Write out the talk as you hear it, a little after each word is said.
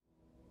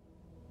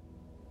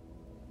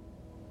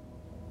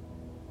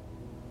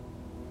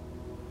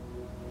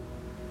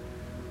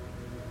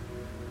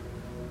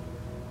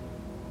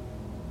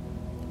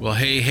Well,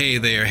 hey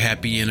there,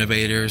 happy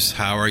innovators.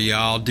 How are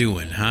y'all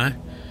doing, huh?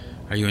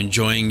 Are you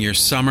enjoying your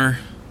summer?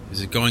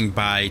 Is it going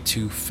by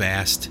too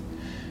fast?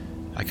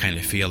 I kind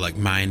of feel like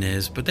mine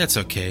is, but that's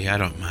okay. I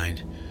don't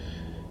mind.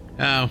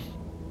 Oh,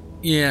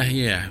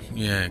 yeah,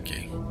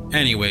 okay.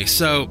 Anyway,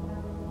 so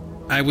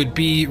I would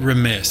be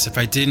remiss if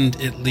I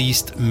didn't at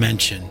least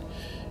mention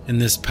in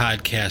this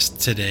podcast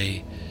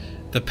today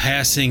the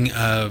passing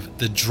of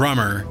the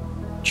drummer,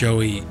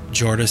 Joey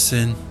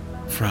Jordison,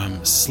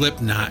 from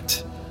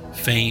Slipknot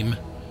fame.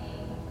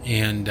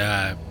 And,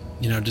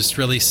 just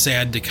really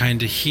sad to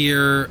kind of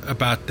hear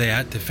about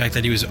that. The fact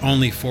that he was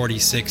only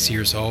 46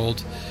 years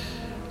old,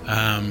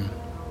 and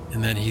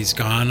that he's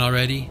gone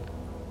already,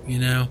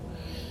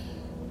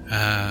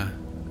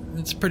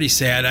 It's pretty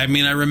sad. I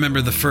mean, I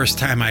remember the first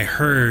time I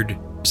heard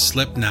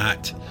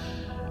Slipknot,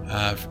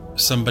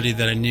 somebody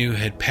that I knew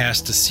had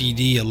passed a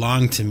CD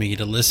along to me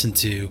to listen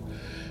to.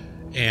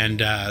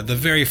 And the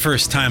very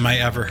first time I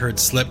ever heard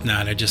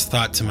Slipknot, I just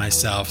thought to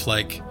myself,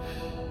 like,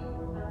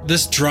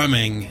 this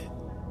drumming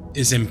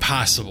is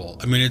impossible.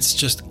 I mean, it's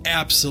just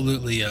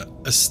absolutely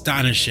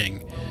astonishing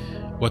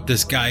what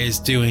this guy is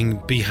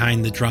doing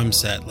behind the drum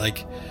set.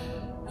 Like,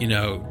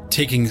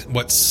 taking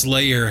what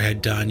Slayer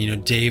had done,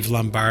 Dave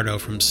Lombardo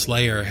from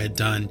Slayer had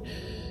done,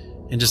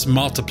 and just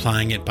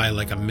multiplying it by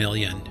like 1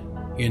 million,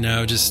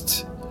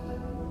 just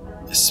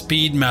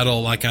speed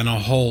metal, like on a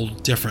whole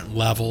different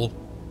level.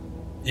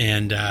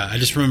 And I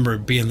just remember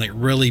being like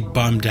really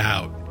bummed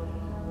out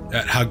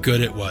at how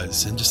good it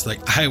was, and just like,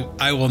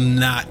 I will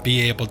not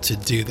be able to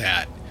do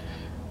that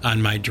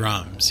on my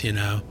drums,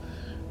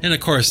 And of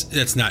course,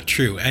 that's not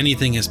true.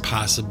 Anything is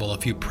possible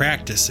if you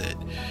practice it.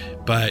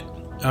 But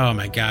oh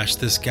my gosh,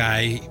 this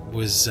guy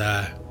was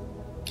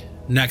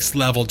next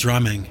level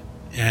drumming,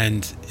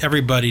 and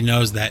everybody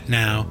knows that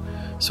now,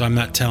 so I'm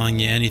not telling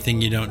you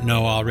anything you don't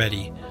know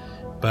already.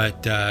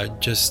 But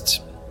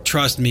just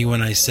trust me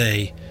when I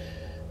say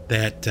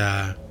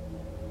that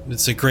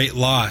it's a great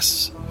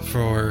loss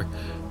for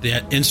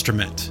that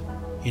instrument,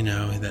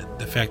 that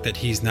the fact that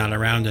he's not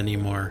around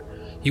anymore.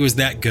 He was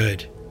that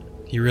good.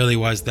 He really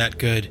was that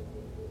good,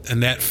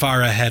 and that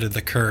far ahead of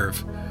the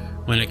curve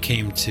when it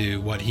came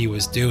to what he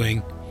was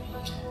doing.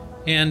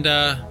 And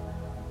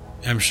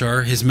I'm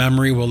sure his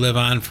memory will live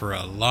on for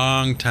a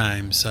long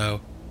time. So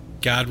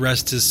God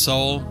rest his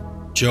soul.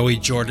 Joey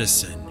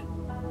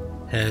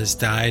Jordison has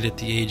died at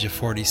the age of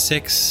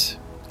 46.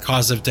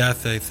 Cause of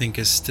death, I think,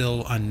 is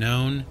still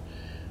unknown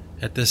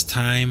at this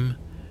time.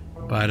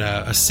 But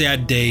a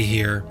sad day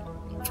here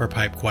for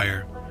Pipe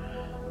Choir.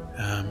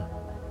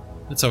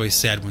 It's always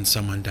sad when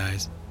someone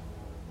dies.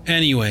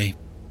 Anyway,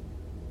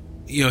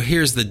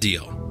 here's the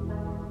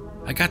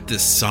deal. I got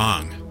this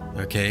song,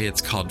 okay? It's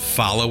called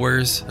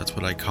Followers. That's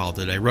what I called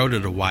it. I wrote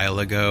it a while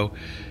ago,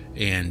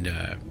 and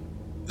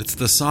it's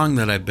the song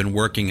that I've been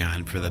working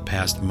on for the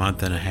past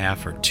month and a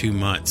half or 2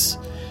 months.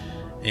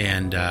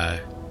 And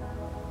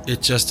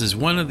it just is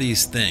one of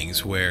these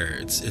things where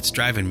it's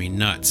driving me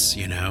nuts,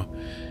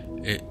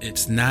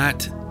 It's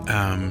not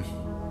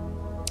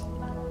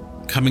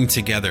coming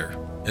together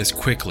as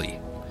quickly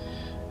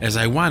as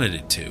I wanted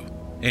it to.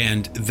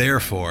 And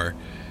therefore,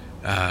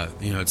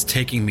 it's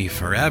taking me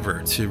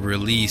forever to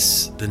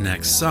release the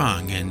next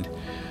song. And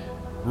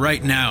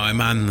right now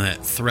I'm on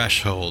that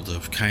threshold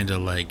of kind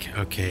of like,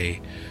 okay,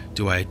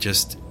 do I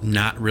just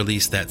not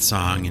release that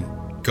song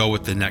and go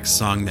with the next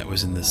song that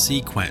was in the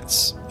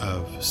sequence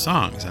of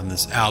songs on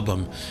this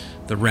album,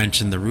 The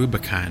Wrench and the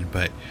Rubicon?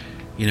 But,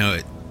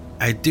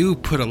 I do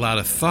put a lot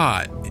of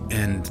thought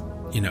and,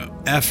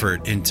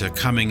 effort into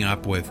coming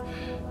up with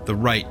the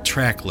right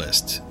track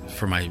list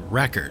for my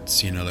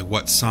records, like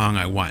what song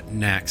I want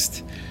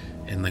next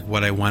and like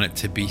what I want it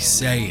to be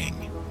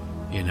saying,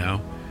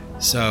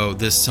 So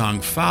this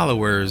song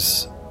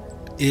Followers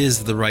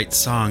is the right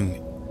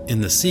song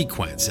in the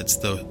sequence. It's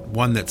the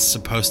one that's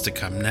supposed to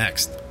come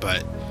next.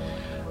 But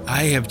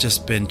I have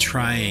just been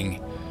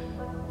trying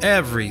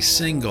every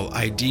single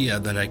idea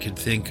that I could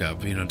think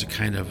of, to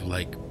kind of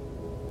like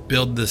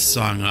build this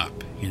song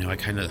up. I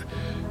kind of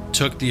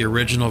took the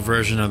original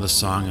version of the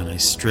song and I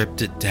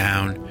stripped it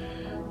down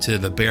to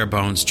the bare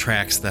bones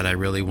tracks that I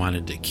really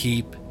wanted to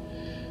keep.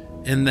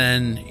 And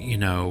then,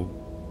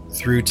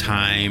 through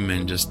time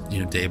and just,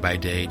 day by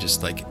day,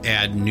 just like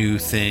add new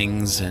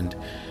things. And,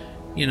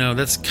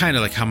 that's kind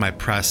of like how my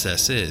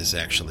process is,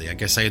 actually. I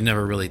guess I had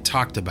never really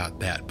talked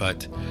about that,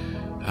 but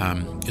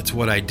it's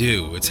what I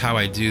do. It's how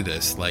I do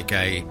this. Like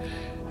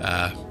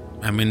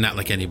not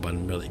like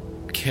anyone really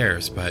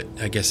cares, but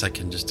I guess I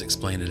can just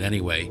explain it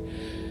anyway.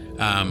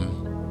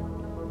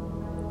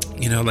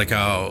 Like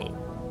I'll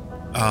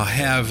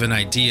have an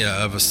idea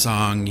of a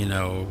song,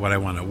 what I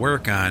want to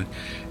work on,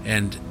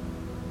 and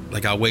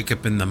like I'll wake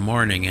up in the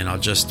morning and I'll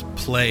just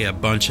play a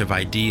bunch of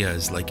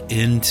ideas like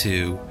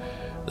into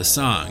the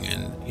song,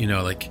 and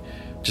like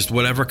just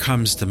whatever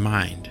comes to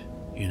mind,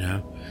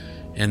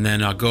 and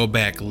then I'll go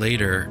back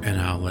later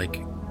and I'll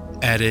like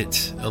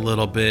edit a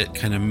little bit,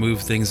 kind of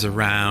move things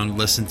around,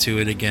 listen to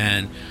it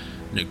again,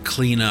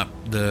 clean up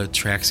the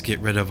tracks, get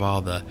rid of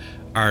all the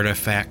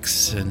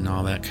artifacts and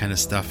all that kind of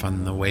stuff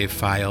on the WAV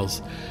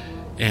files.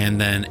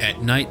 And then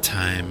at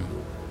nighttime,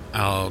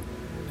 I'll,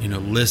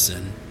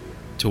 listen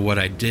to what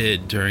I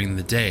did during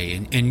the day.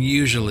 And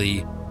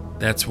usually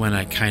that's when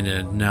I kind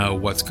of know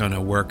what's going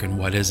to work and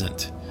what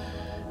isn't.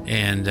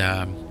 And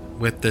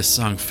with this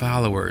song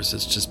Followers,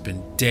 it's just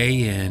been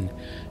day in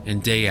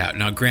and day out.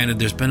 Now, granted,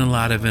 there's been a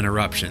lot of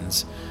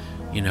interruptions,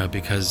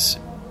 because,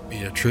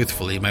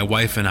 truthfully, my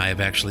wife and I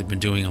have actually been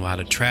doing a lot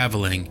of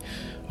traveling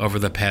over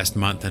the past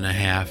month and a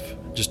half,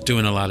 just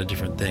doing a lot of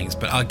different things.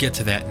 But I'll get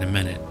to that in a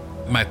minute.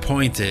 My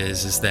point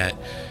is that,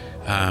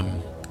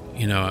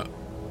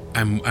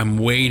 I'm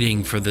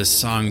waiting for this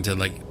song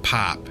to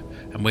pop.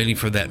 I'm waiting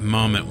for that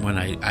moment when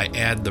I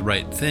add the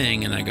right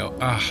thing and I go,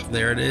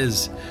 there it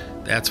is.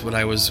 That's what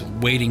I was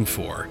waiting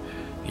for.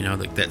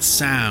 That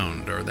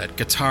sound or that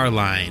guitar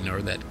line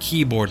or that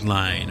keyboard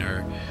line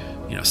or,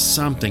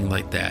 something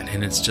like that.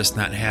 And it's just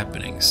not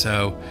happening.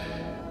 So,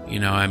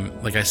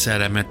 like I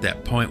said, I'm at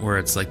that point where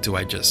it's do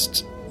I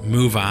just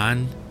move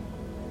on,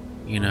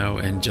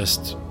 and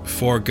just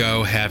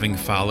forego having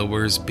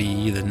Followers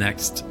be the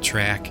next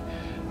track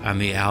on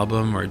the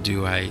album, or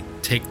do I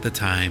take the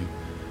time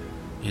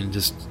and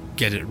just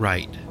get it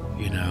right,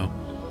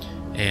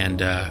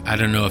 And I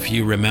don't know if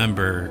you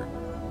remember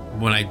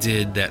when I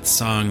did that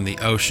song, The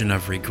Ocean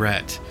of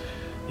Regret.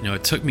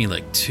 It took me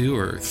 2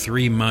 or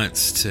 3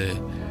 months to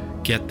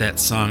get that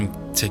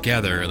song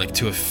together,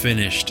 to a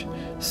finished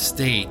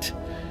state,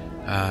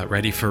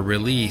 ready for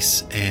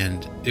release,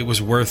 and it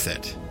was worth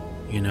it.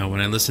 When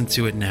I listen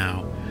to it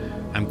now,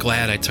 I'm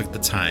glad I took the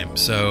time.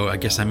 So I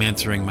guess I'm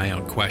answering my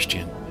own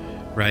question,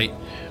 right?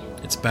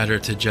 It's better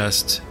to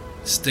just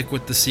stick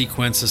with the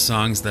sequence of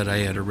songs that I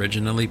had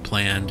originally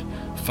planned.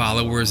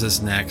 Followers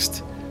is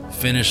next,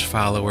 finish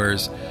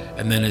Followers,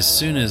 and then as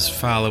soon as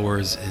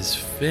Followers is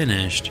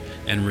finished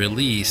and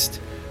released,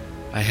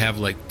 I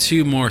have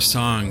 2 more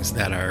songs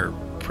that are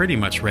pretty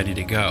much ready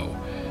to go.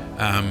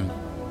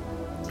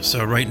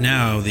 So right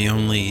now, the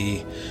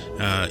only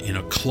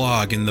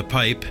clog in the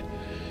pipe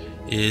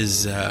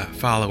is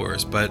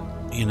Followers. But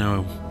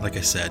like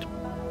I said,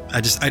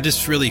 I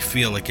just really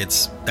feel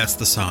that's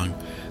the song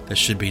that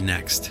should be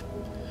next.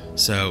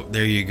 So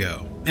there you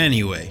go.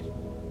 Anyway,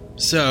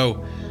 so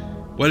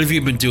what have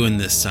you been doing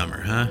this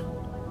summer, huh?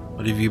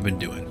 What have you been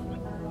doing?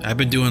 I've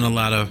been doing a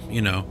lot of,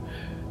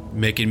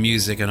 making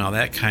music and all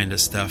that kind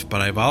of stuff, but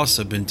I've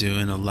also been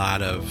doing a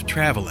lot of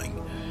traveling.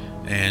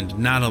 And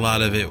not a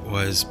lot of it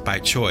was by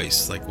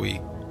choice. We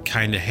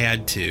kind of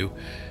had to.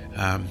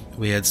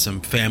 We had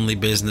some family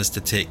business to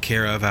take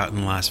care of out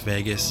in Las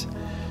Vegas.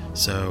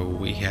 So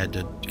we had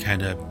to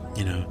kind of,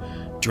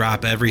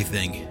 drop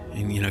everything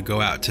and,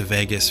 go out to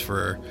Vegas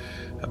for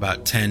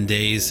about 10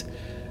 days.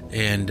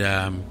 And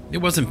it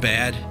wasn't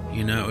bad.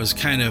 It was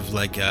kind of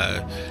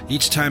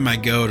each time I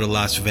go to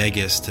Las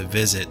Vegas to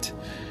visit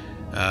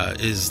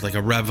is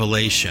a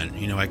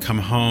revelation. I come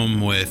home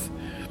with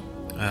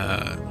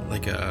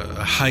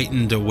a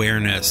heightened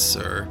awareness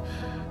or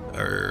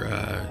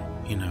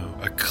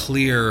a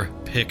clearer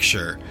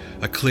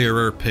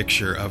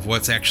picture of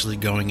what's actually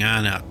going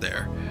on out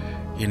there,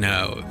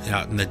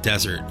 out in the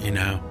desert,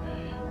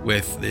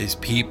 with these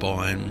people.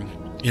 And,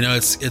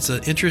 it's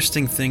an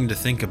interesting thing to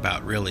think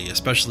about, really,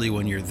 especially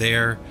when you're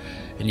there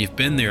and you've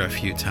been there a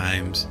few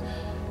times.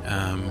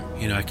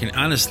 I can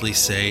honestly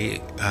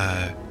say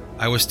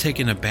I was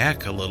taken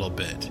aback a little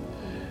bit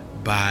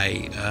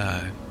by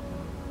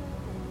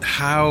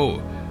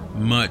how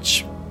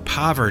much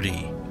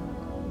poverty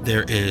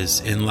there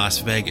is in Las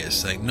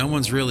Vegas. No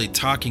one's really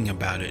talking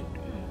about it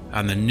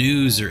on the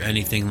news or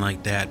anything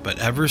like that, but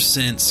ever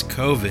since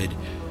COVID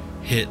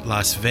hit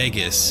Las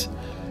Vegas,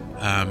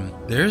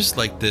 there's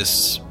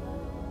this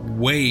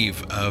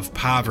wave of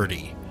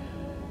poverty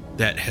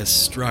that has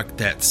struck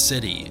that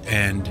city.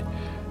 And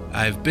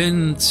I've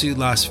been to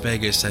Las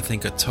Vegas, I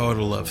think, a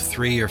total of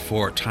 3 or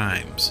 4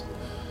 times.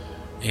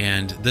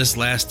 And this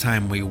last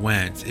time we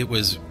went, it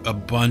was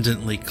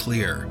abundantly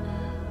clear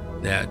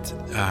that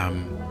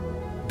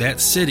that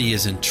city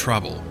is in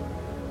trouble.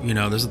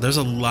 There's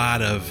a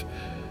lot of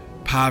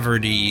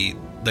poverty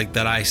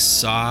that I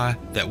saw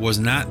that was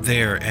not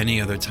there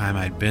any other time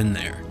I'd been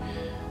there.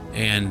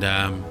 And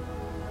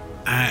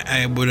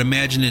I would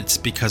imagine it's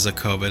because of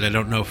COVID. I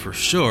don't know for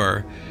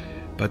sure,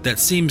 but that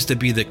seems to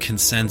be the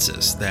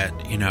consensus that,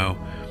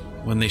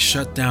 when they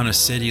shut down a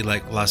city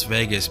like Las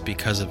Vegas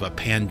because of a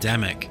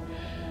pandemic,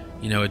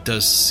 it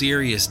does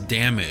serious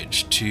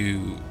damage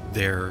to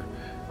their,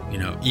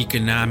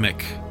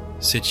 economic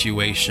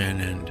situation.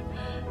 And,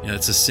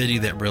 it's a city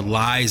that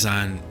relies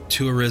on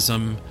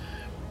tourism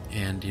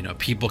and,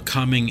 people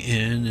coming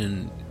in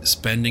and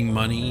spending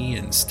money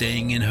and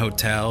staying in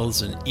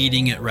hotels and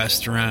eating at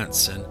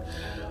restaurants and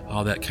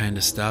all that kind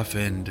of stuff.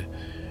 And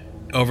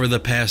over the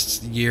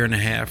past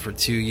 1.5 or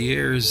 2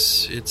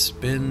 years, it's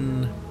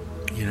been,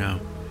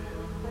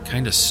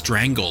 kind of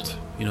strangled.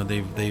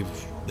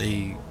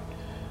 They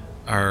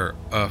are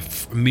a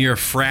mere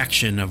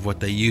fraction of what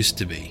they used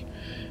to be,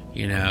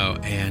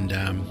 and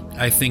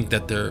I think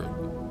that they're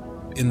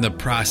in the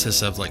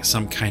process of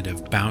some kind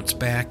of bounce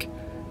back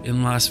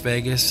in Las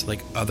Vegas like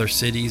other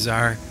cities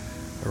are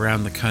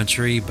around the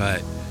country,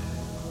 but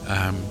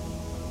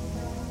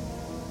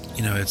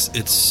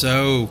it's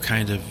so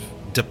kind of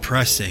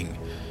depressing,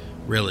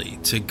 really,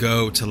 to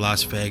go to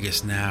Las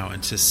Vegas now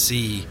and to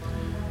see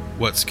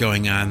what's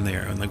going on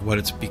there and like what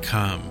it's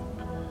become.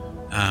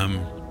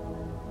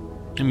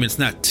 It's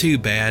not too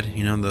bad.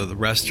 The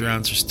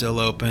restaurants are still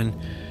open.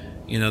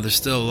 There's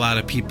still a lot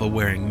of people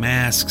wearing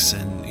masks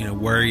and,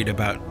 worried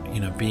about,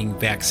 being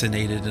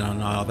vaccinated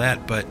and all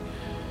that. But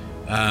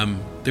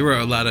there were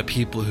a lot of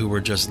people who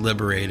were just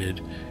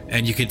liberated.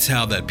 And you could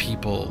tell that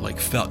people like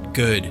felt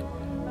good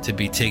to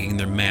be taking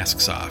their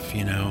masks off,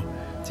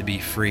 to be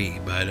free.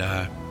 But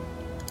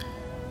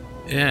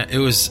yeah, it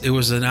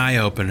was an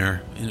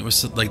eye-opener. And it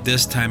was like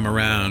this time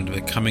around,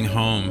 like coming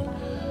home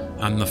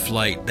on the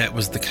flight, that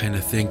was the kind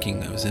of thinking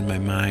that was in my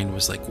mind,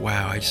 was like,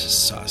 wow, I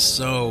just saw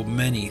so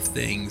many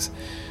things.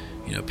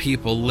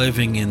 People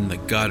living in the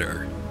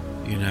gutter,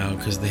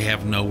 because they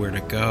have nowhere to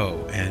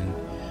go. And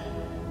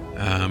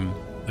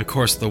of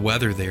course the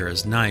weather there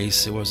is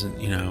nice. It wasn't,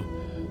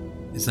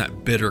 it's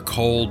not bitter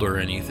cold or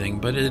anything,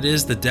 but it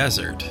is the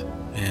desert.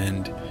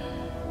 And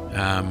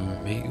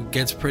it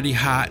gets pretty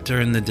hot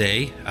during the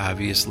day,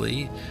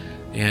 obviously.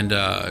 And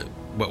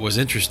what was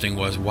interesting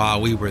was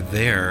while we were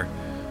there,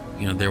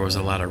 there was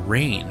a lot of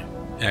rain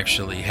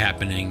actually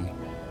happening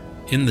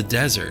in the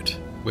desert,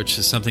 which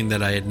is something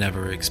that I had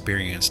never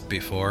experienced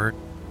before.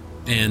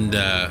 And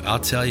I'll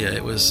tell you,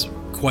 it was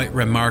quite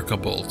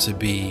remarkable to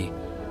be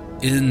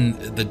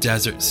in the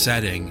desert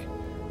setting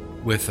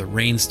with a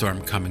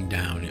rainstorm coming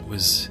down. It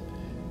was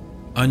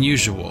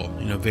unusual,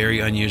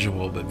 very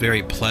unusual, but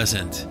very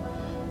pleasant,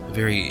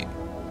 very,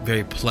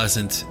 very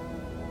pleasant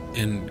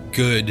and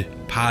good,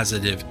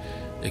 positive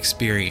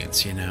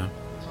experience,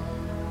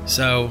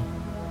 So,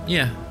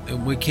 yeah,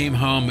 we came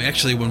home.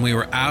 Actually, when we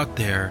were out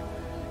there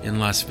in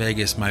Las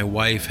Vegas, my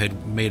wife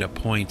had made a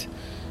point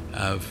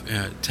of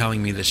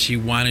telling me that she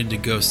wanted to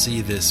go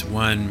see this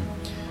one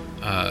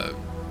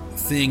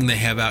thing they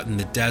have out in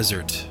the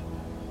desert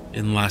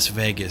in Las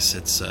Vegas.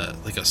 It's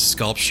like a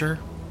sculpture.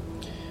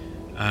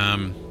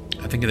 I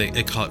think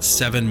they call it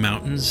Seven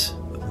Mountains.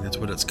 I think that's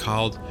what it's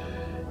called.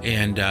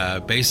 And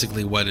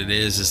basically what it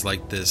is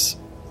like this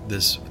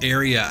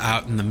area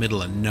out in the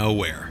middle of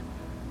nowhere.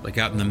 Like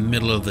out in the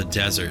middle of the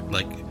desert,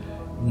 like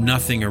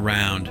nothing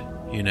around,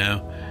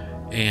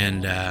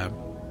 and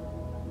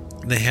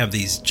they have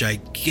these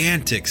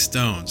gigantic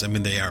stones.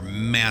 They are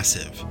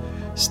massive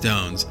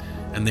stones,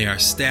 and they are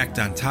stacked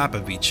on top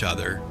of each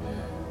other.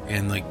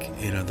 And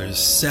there's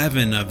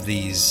 7 of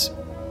these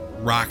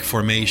rock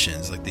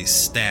formations, like these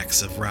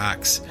stacks of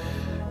rocks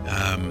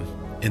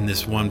in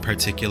this one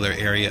particular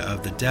area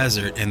of the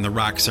desert. And the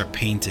rocks are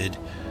painted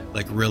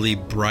like really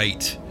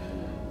bright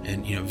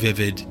and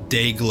vivid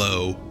day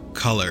glow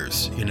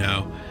colors,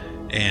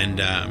 and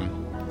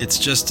it's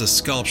just a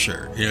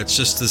sculpture. It's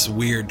just this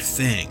weird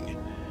thing,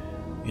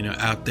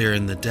 out there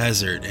in the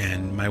desert.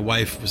 And my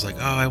wife was like,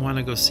 "Oh, I want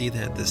to go see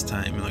that this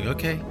time." I'm like,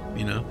 "Okay,"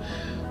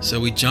 So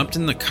we jumped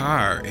in the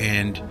car,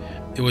 and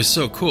it was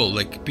so cool,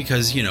 like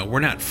because we're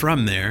not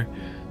from there,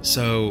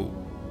 so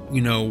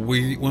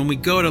when we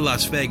go to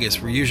Las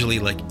Vegas, we're usually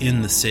like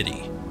in the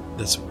city.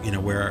 That's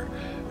where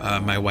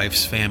my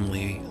wife's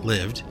family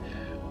lived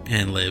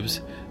and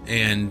lives.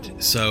 And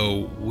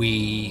so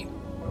we're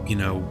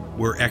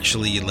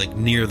actually like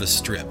near the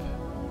Strip,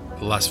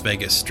 the Las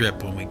Vegas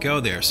Strip, when we go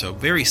there. So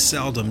very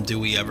seldom do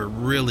we ever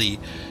really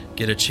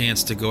get a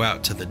chance to go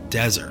out to the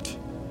desert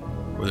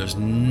where there's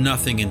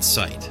nothing in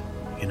sight,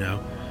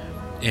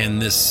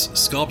 And this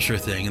sculpture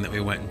thing that we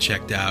went and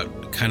checked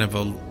out kind of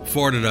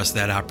afforded us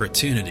that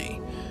opportunity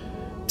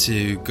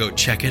to go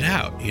check it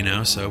out,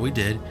 So we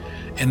did.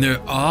 And there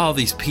are all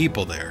these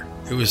people there.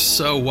 It was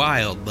so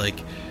wild. Like,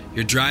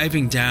 you're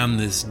driving down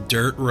this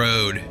dirt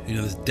road,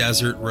 this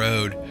desert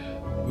road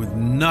with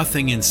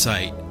nothing in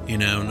sight,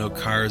 no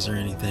cars or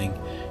anything.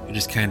 You're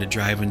just kind of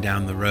driving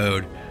down the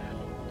road.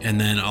 And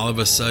then all of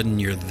a sudden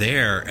you're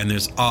there, and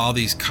there's all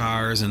these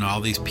cars and all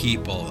these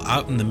people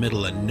out in the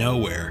middle of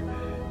nowhere,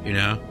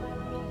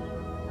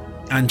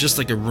 on just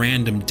like a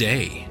random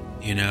day,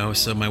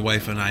 So my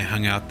wife and I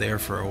hung out there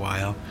for a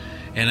while.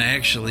 And I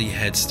actually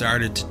had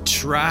started to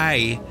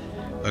try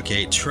to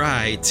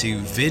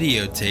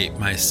videotape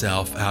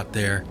myself out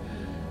there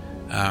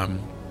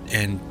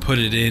and put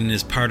it in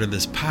as part of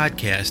this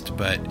podcast,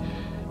 but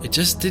it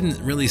just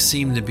didn't really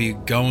seem to be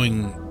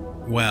going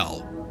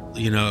well.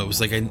 It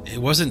was like it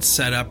wasn't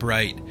set up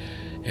right,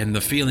 and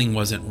the feeling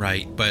wasn't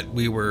right, but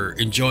we were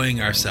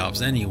enjoying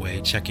ourselves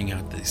anyway, checking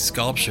out these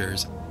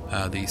sculptures,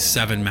 these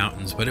 7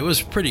 mountains. But it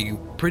was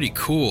pretty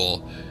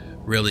cool,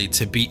 really,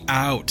 to be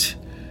out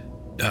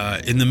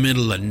in the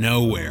middle of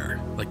nowhere,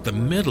 like the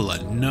middle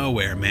of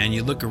nowhere, man.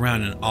 You look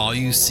around and all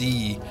you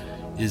see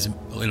is,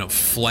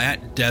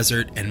 flat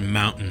desert and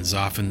mountains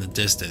off in the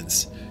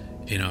distance,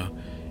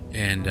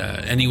 and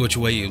any which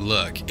way you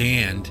look.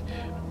 And,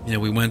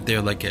 we went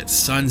there like at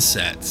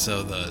sunset,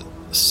 so the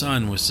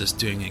sun was just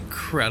doing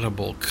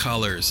incredible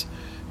colors,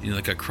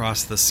 like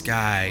across the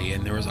sky,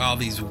 and there was all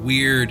these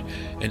weird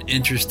and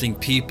interesting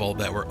people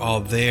that were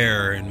all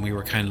there, and we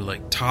were kind of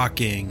like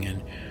talking,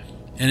 and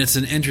it's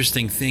an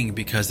interesting thing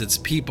because it's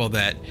people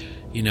that,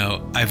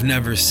 I've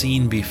never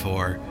seen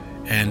before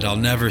and I'll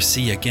never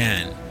see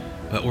again,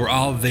 but we're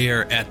all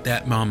there at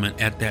that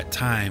moment, at that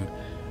time,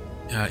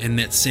 in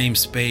that same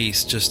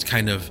space, just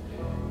kind of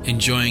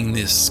enjoying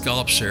this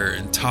sculpture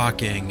and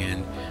talking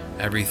and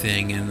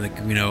everything, and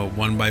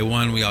one by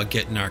one we all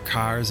get in our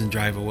cars and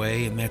drive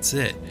away, and that's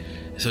it.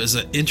 So it's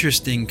an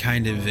interesting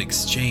kind of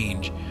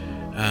exchange,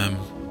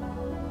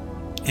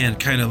 and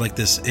kind of like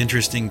this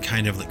interesting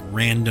kind of like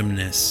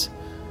randomness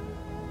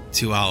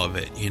to all of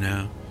it,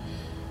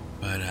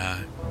 but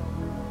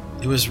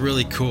it was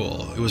really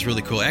cool.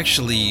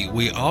 Actually,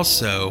 we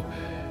also,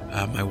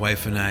 my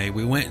wife and I,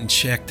 we went and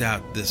checked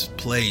out this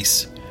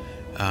place.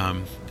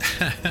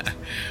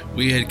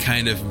 We had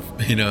kind of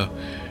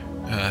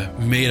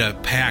made a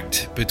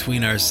pact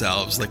between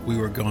ourselves, like we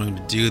were going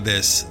to do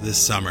this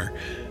summer.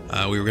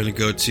 We were going to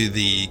go to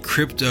the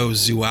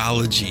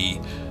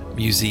Cryptozoology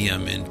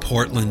Museum in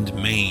Portland,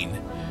 Maine.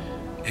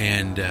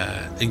 And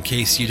in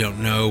case you don't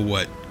know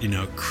what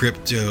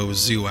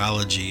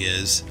cryptozoology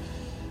is,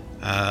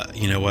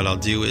 what I'll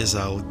do is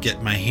I'll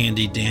get my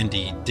handy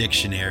dandy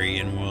dictionary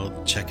and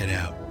we'll check it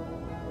out.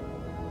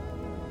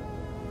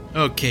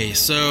 Okay,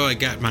 so I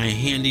got my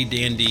handy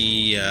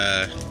dandy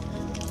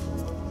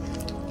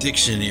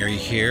dictionary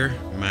here,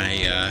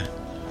 my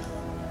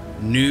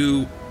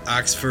new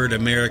Oxford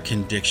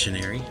American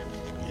Dictionary.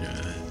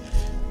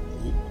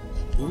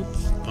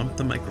 Bump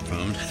the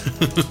microphone.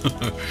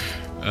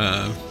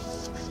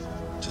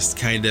 Just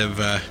kind of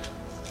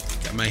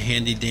got my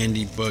handy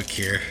dandy book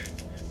here.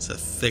 It's a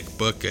thick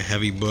book, a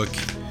heavy book,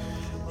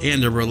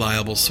 and a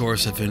reliable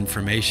source of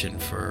information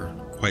for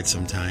quite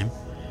some time.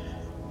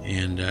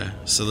 And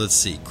so let's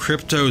see.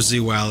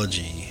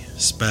 Cryptozoology,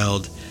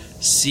 spelled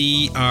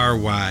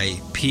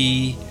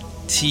Cryptozoology.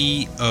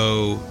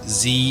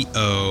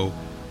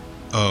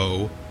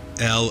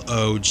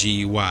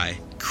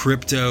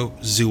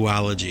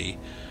 Cryptozoology.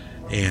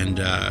 And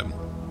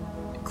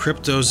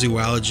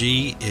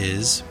cryptozoology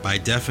is, by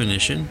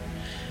definition,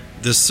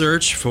 the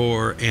search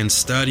for and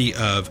study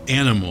of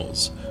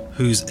animals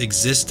whose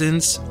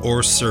existence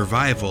or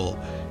survival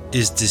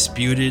is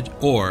disputed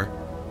or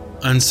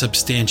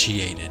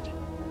unsubstantiated,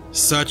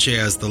 such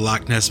as the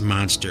Loch Ness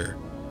Monster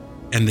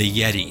and the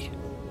Yeti,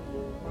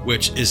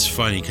 which is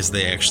funny because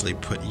they actually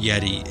put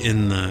Yeti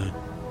in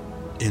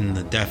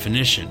the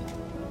definition.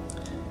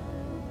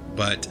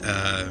 But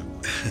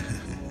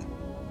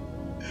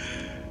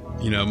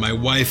my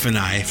wife and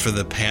I, for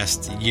the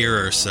past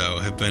year or so,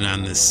 have been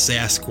on this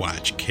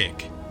Sasquatch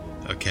kick,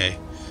 okay?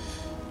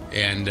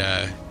 And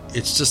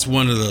it's just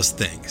one of those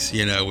things,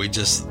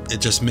 it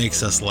just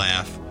makes us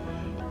laugh,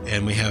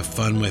 and we have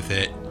fun with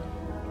it.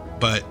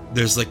 But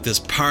there's like this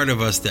part of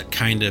us that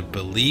kind of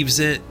believes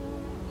it,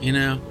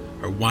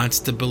 or wants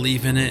to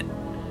believe in it.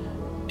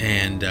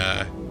 And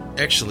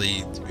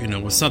actually,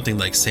 with something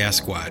like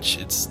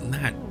Sasquatch, it's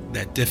not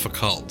that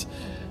difficult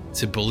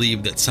to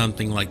believe that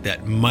something like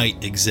that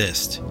might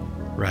exist,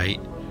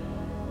 right?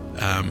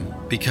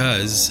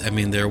 Because,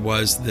 there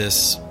was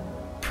this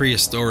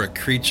prehistoric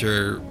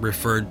creature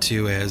referred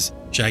to as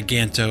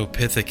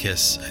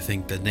Gigantopithecus, I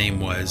think the name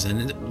was,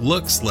 and it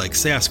looks like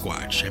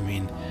Sasquatch.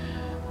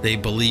 They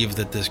believe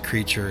that this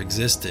creature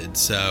existed,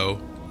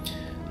 so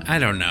I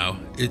don't know.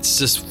 It's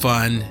just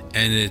fun,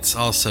 and it's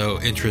also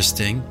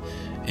interesting,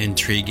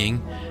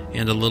 intriguing,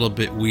 and a little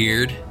bit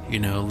weird,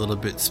 a little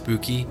bit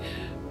spooky.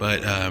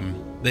 But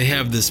they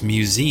have this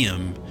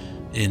museum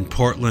in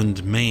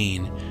Portland,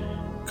 Maine,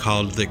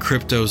 called the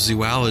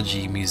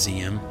Cryptozoology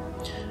Museum,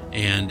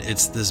 and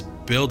it's this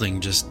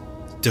building just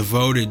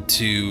devoted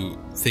to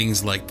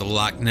things like the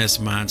Loch Ness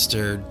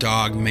Monster,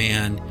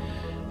 Dogman,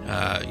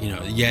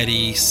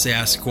 Yeti,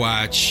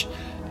 Sasquatch,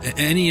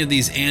 any of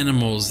these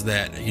animals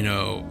that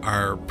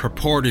are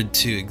purported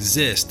to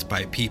exist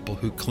by people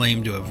who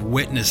claim to have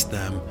witnessed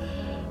them,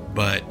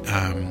 but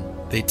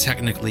they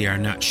technically are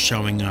not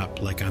showing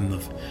up like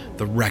on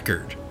the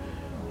record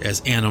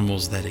as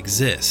animals that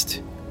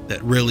exist,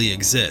 that really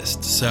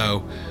exist.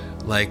 So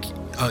like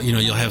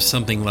you'll have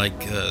something like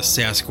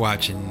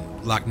Sasquatch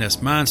and Loch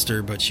Ness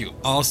Monster, but you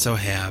also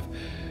have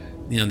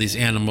these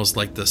animals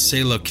like the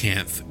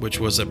coelacanth, which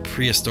was a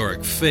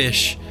prehistoric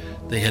fish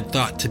they had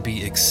thought to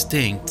be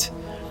extinct.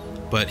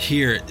 But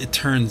here it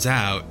turns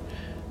out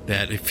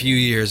that a few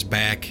years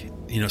back,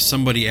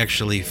 somebody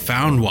actually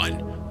found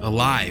one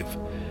alive.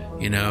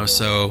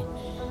 So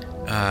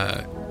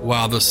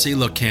while the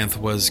coelacanth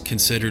was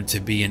considered to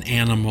be an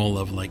animal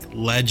of like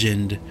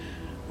legend,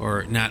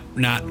 or not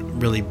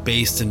really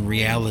based in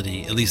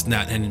reality, at least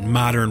not in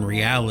modern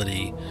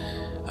reality,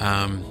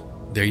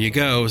 there you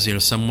go.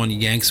 Someone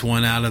yanks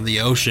one out of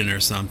the ocean or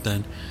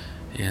something,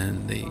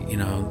 and they,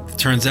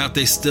 turns out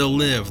they still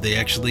live. They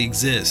actually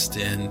exist.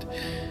 And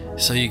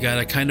so you got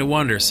to kind of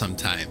wonder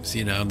sometimes,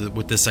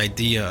 with this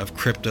idea of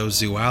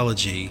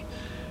cryptozoology,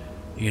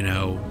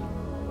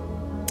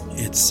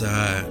 it's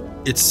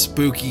it's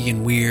spooky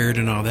and weird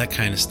and all that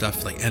kind of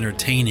stuff, like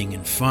entertaining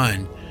and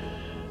fun,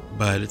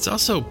 but it's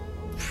also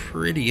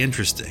pretty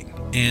interesting.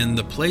 And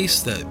the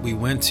place that we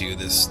went to,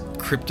 this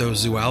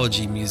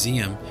cryptozoology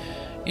museum,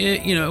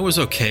 it was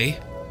okay.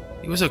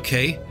 It was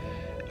okay.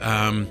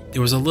 It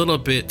was a little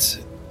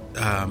bit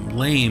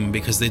lame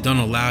because they don't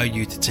allow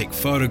you to take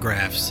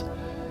photographs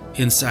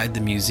inside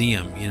the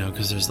museum,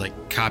 because there's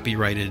like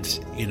copyrighted,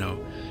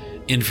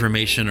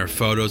 information or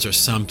photos or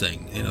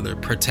something. They're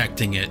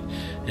protecting it.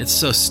 It's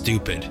so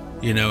stupid.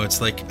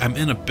 It's like I'm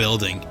in a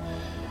building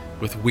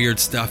with weird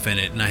stuff in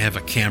it and I have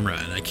a camera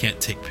and I can't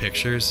take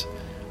pictures.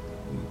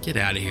 Get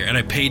out of here. And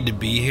I paid to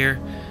be here.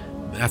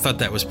 I thought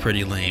that was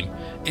pretty lame.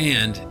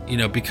 And,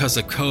 because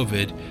of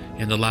COVID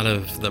and a lot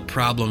of the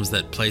problems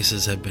that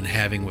places have been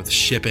having with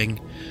shipping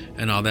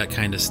and all that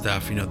kind of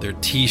stuff, their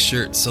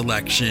t-shirt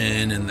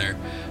selection and their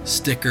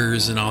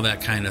stickers and all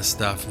that kind of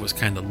stuff was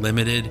kind of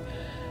limited.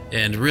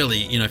 And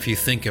really, if you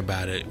think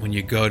about it, when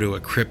you go to a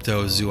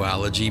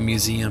cryptozoology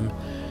museum,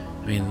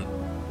 I mean,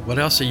 what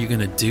else are you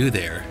going to do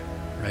there,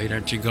 right?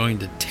 Aren't you going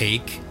to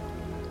take,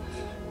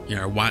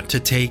 or want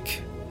to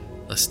take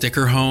a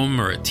sticker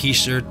home or a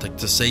t-shirt, like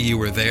to say you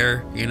were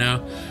there,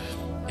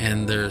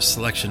 And their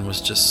selection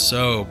was just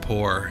so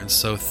poor and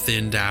so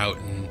thinned out,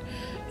 and,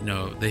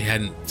 they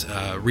hadn't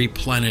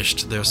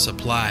replenished their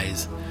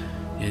supplies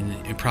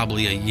in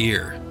probably a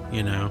year,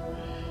 and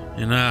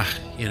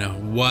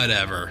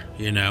whatever,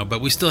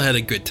 but we still had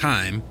a good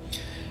time,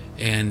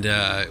 and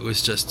it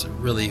was just a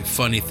really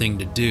funny thing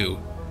to do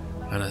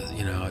on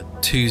a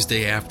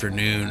Tuesday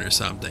afternoon or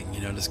something,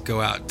 just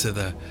go out to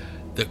the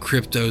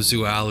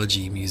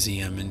cryptozoology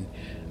museum and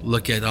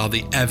look at all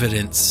the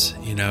evidence,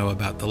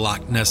 about the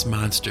Loch Ness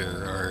monster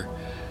or,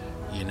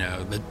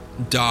 the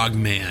dog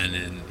man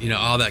and,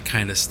 all that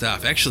kind of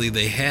stuff. Actually,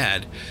 they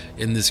had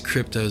in this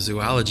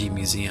cryptozoology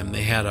museum,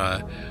 they had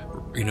a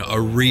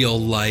real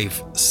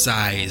life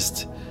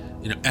sized,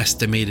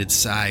 estimated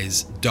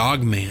size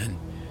dog man,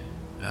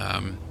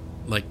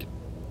 like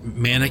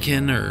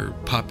mannequin or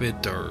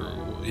puppet or,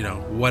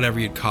 whatever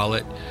you'd call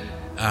it.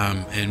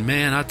 And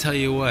man, I'll tell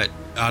you what,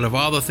 out of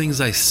all the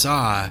things I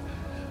saw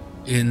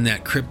in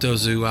that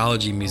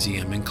cryptozoology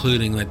museum,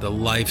 including like the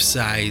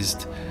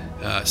life-sized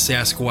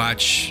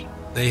Sasquatch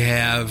they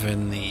have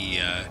and the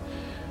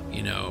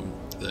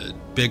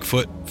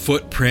Bigfoot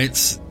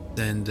footprints,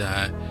 and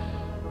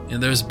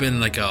there's been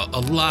like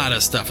a lot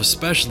of stuff,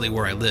 especially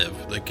where I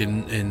live, like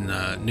in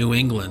New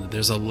England.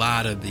 There's a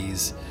lot of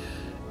these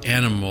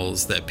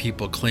animals that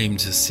people claim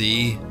to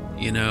see,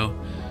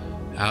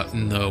 out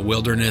in the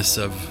wilderness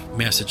of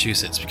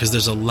Massachusetts, because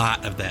there's a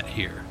lot of that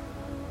here.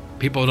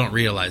 People don't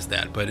realize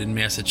that, but in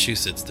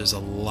Massachusetts, there's a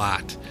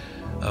lot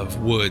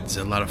of woods,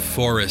 a lot of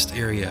forest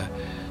area,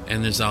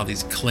 and there's all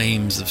these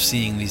claims of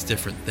seeing these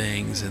different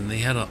things, and they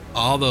had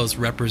all those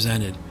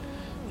represented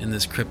in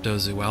this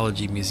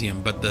cryptozoology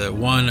museum. But the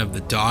one of the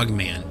dog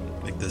man,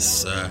 like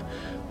this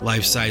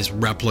life-size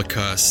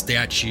replica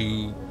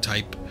statue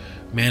type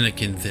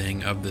mannequin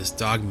thing of this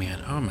dog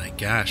man, oh my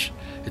gosh,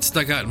 it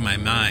stuck out in my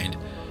mind.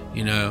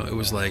 It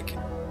was like,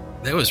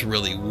 that was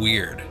really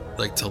weird,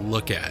 like to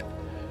look at.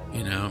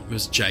 It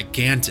was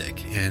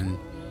gigantic. And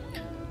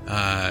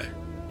I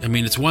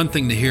mean, it's one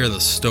thing to hear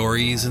the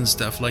stories and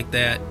stuff like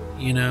that,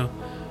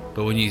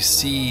 but when you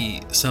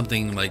see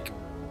something like,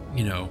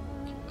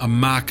 a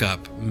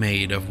mock-up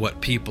made of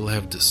what people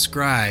have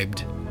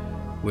described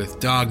with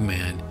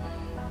Dogman,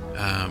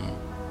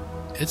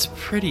 it's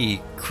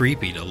pretty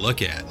creepy to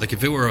look at. Like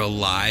if it were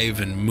alive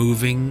and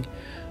moving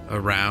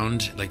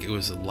around, like it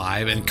was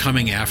alive and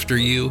coming after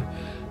you,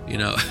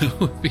 it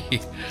would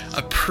be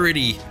a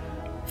pretty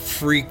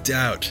freaked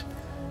out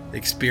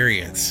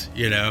experience,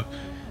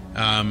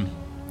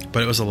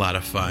 but it was a lot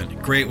of fun.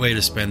 Great way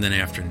to spend an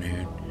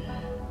afternoon,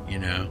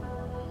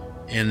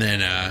 and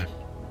then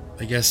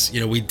I guess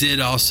we did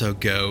also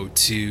go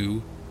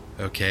to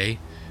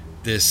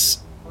this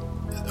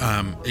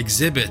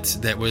exhibit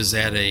that was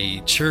at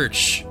a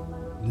church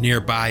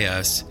nearby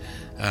us.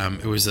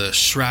 It was the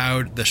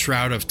Shroud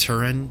of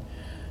Turin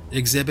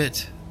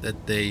exhibit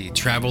that they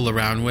travel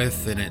around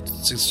with, and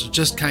it's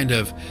just kind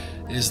of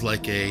is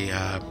like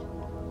a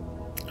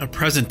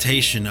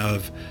presentation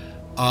of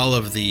all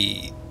of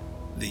the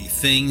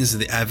things,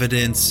 the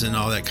evidence, and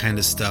all that kind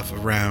of stuff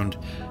around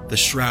the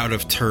Shroud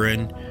of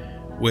Turin,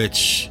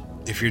 which,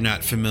 if you're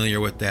not familiar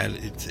with that,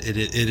 it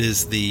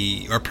is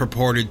or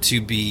purported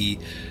to be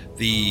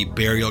the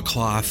burial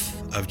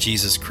cloth of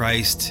Jesus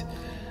Christ,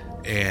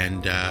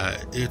 and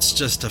it's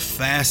just a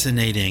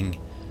fascinating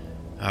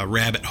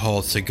rabbit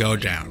hole to go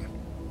down,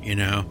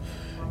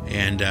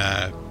 and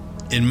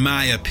in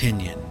my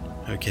opinion,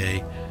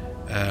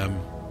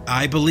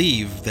 I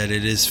believe that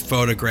it is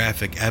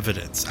photographic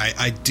evidence.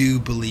 I do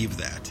believe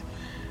that.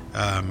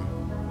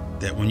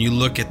 That when you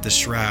look at the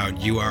shroud,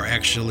 you are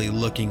actually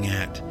looking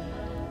at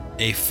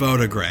a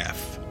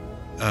photograph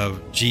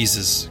of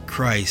Jesus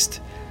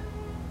Christ.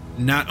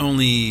 Not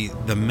only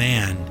the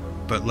man,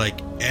 but like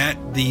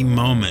at the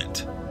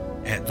moment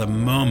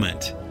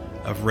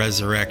of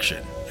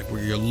resurrection. Like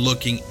where you're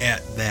looking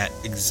at that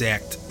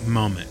exact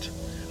moment,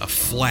 a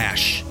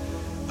flash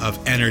of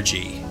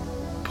energy,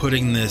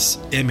 putting this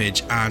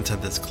image onto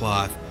this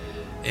cloth.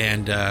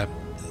 And, a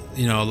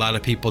lot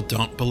of people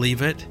don't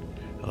believe it.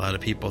 A lot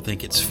of people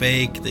think it's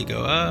fake. They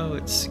go, oh,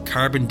 it's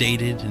carbon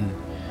dated and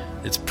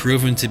it's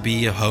proven to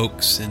be a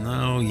hoax. And,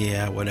 oh,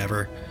 yeah,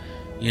 whatever.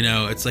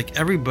 It's like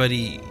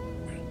everybody,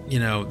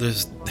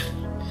 there's...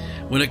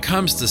 When it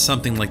comes to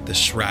something like the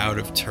Shroud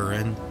of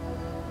Turin,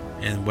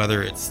 and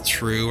whether it's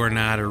true or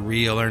not, or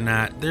real or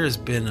not, there's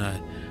been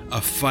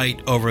a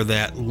fight over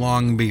that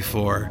long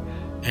before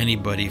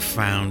anybody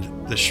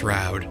found the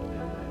shroud.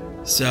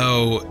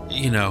 So,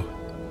 it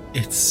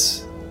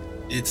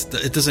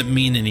doesn't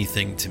mean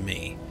anything to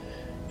me.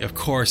 Of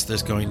course,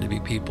 there's going to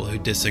be people who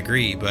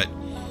disagree, but,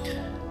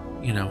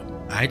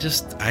 I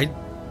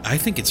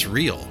think it's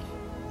real.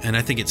 And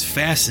I think it's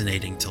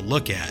fascinating to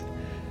look at.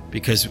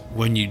 Because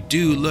when you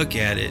do look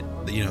at it,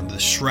 the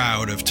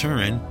Shroud of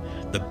Turin,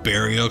 the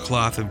burial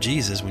cloth of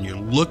Jesus, when you're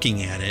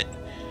looking at it,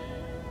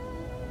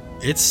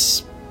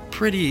 it's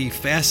pretty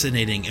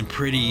fascinating and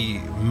pretty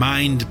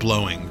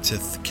mind-blowing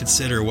to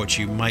consider what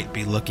you might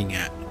be looking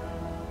at,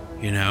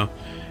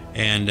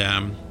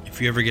 And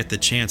if you ever get the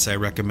chance, I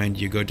recommend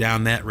you go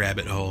down that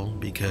rabbit hole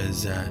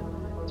because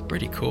it's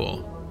pretty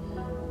cool.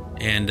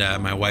 And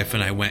my wife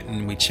and I went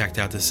and we checked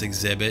out this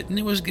exhibit, and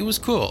it was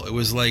cool. It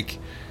was like,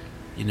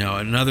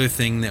 another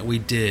thing that we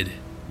did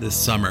this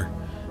summer.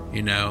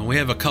 We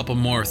have a couple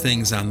more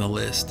things on the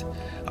list.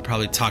 I'll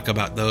probably talk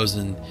about those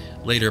in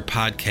later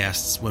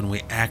podcasts when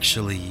we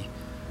actually,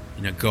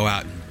 go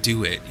out and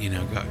do it,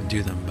 go out and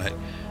do them. But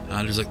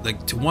there's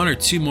like one or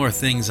two more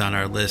things on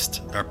our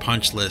list, our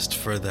punch list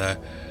for the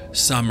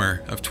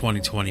summer of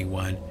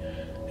 2021.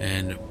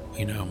 And,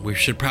 we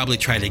should probably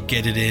try to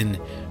get it in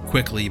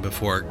quickly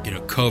before,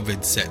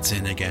 COVID sets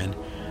in again.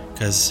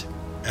 Because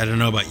I don't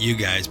know about you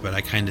guys, but I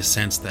kind of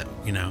sense that,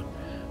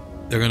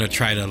 they're going to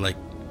try to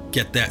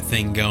get that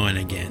thing going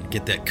again,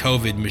 get that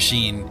COVID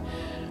machine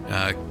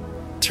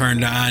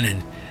turned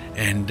on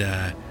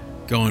and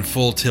going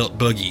full tilt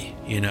boogie,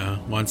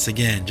 once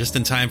again, just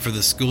in time for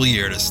the school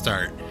year to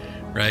start,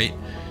 right?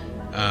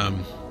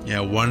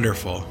 Yeah,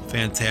 wonderful,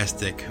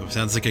 fantastic.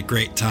 Sounds like a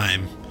great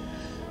time,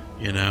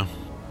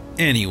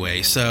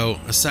 Anyway, so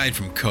aside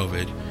from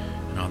COVID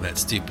and all that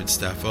stupid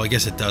stuff, well, I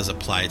guess it does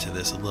apply to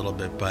this a little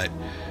bit, but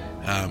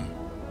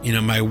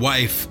my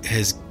wife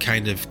has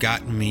kind of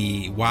gotten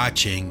me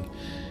watching,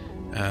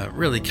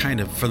 really kind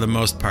of for the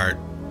most part,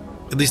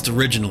 at least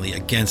originally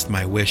against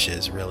my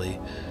wishes, really.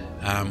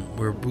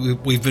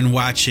 We've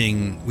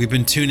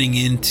been tuning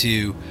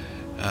into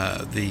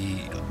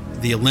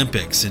the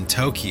Olympics in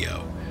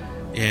Tokyo,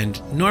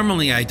 and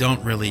normally I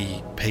don't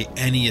really pay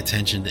any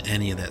attention to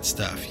any of that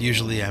stuff.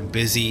 Usually I'm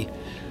busy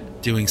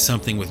doing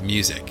something with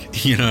music,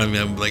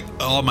 I'm like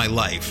all of my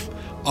life,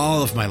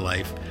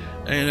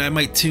 and I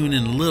might tune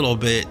in a little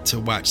bit to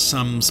watch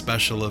some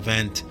special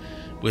event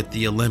with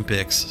the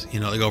Olympics,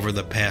 over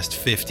the past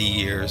 50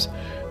 years.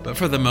 But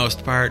for the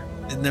most part,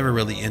 it never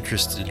really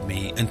interested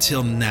me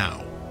until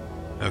now.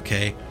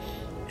 Okay?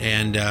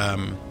 And,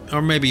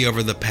 or maybe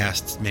over the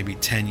past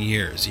 10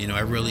 years,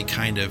 I really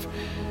kind of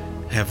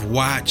have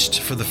watched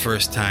for the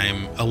first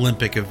time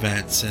Olympic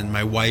events, and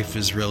my wife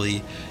is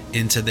really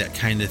into that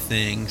kind of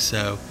thing.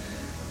 So,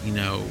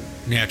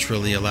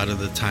 naturally, a lot of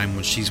the time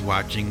when she's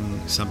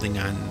watching something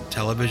on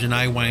television,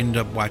 I wind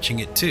up watching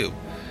it too.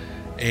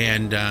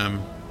 And,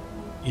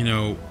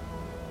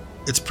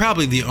 it's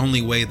probably the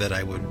only way that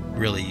I would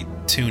really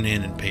tune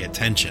in and pay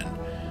attention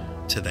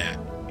to that,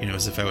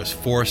 as if I was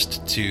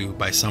forced to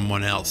by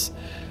someone else.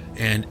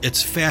 And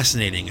it's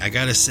fascinating. I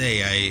gotta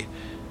say,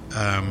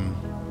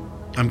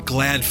 I'm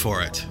glad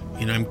for it.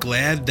 I'm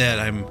glad that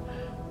I'm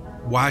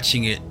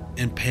watching it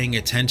and paying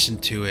attention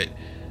to it,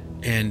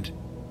 and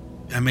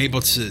I'm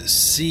able to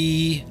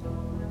see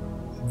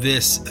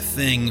this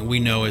thing we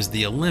know as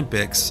the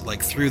Olympics,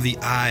 through the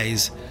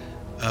eyes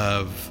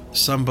of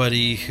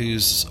somebody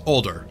who's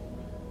older.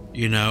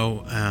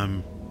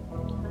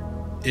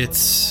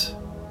 It's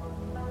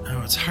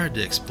hard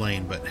to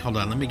explain, but hold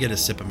on, let me get a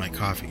sip of my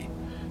coffee.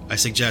 I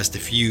suggest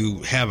if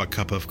you have a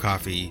cup of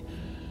coffee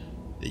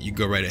that you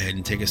go right ahead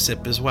and take a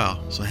sip as well.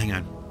 So hang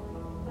on.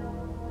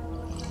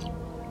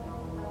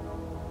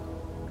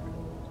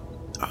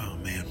 Oh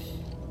man.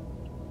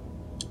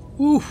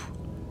 Woo.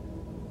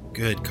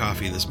 Good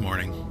coffee this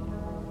morning.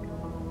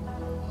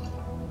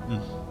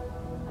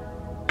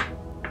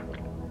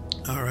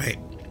 All right.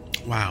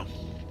 Wow.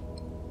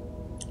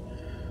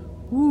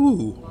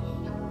 Woo.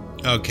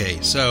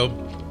 Okay, so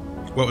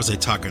what was I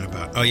talking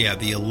about? Oh yeah,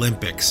 the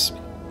Olympics.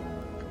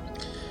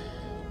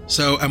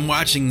 So I'm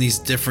watching these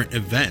different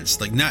events,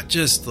 not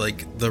just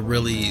the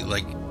really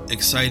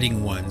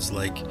exciting ones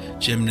like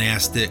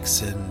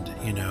gymnastics and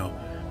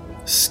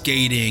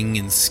skating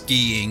and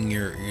skiing,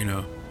 or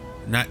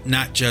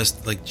not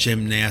just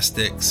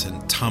gymnastics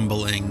and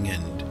tumbling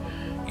and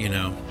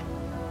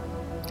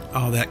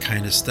all that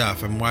kind of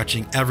stuff. I'm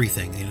watching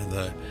everything,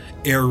 the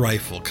air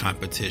rifle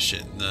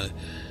competition, the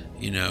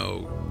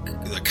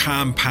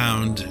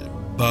compound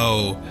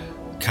bow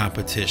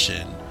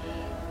competition,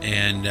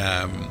 and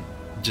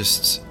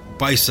just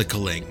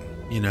bicycling,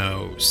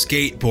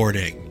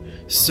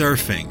 skateboarding,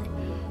 surfing,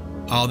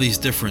 all these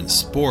different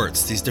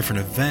sports, these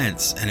different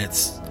events. And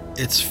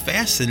it's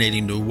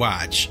fascinating to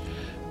watch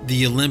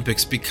the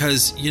Olympics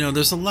because,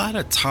 there's a lot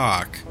of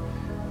talk,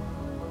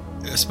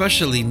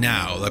 especially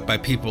now, like by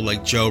people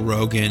like Joe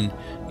Rogan,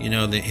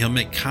 that he'll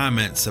make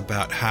comments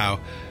about how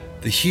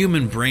the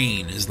human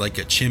brain is like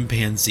a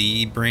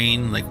chimpanzee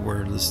brain, like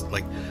we're this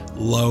like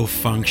low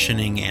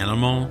functioning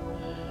animal.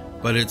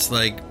 But it's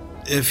like,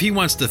 if he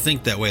wants to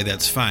think that way,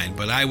 that's fine.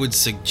 But I would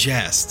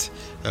suggest,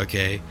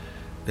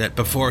 that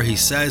before he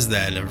says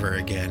that ever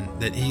again,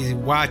 that he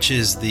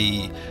watches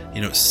the,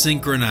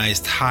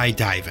 synchronized high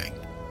diving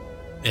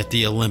at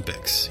the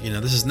Olympics.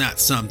 This is not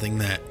something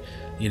that,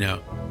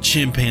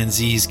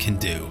 chimpanzees can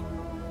do,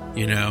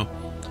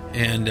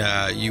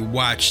 and you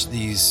watch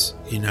these,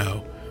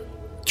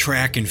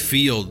 track and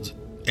field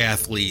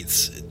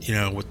athletes,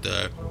 with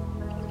the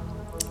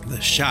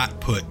shot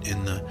put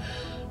in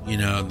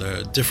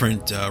the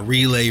different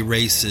relay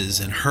races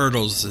and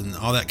hurdles and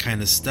all that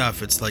kind of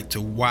stuff. It's like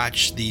to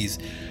watch these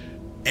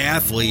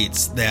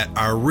athletes that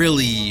are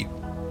really,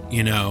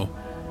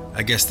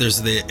 I guess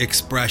there's the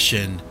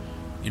expression,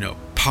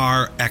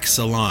 par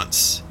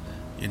excellence.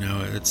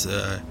 It's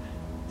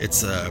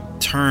a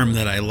term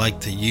that I like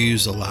to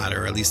use a lot,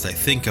 or at least I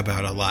think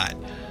about a lot,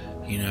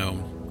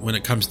 when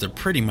it comes to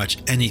pretty much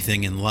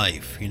anything in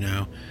life,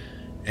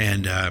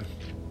 and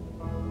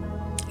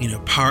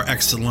par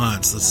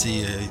excellence. Let's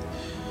see.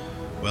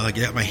 Well, I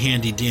got my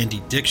handy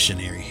dandy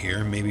dictionary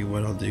here. Maybe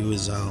what I'll do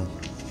is I'll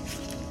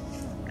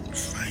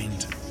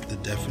find the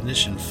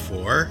definition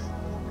for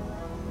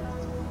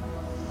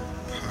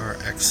par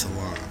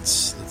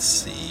excellence. Let's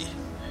see.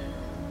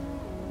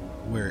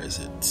 Where is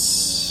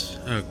it?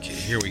 Okay,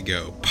 here we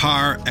go.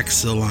 Par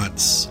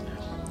excellence.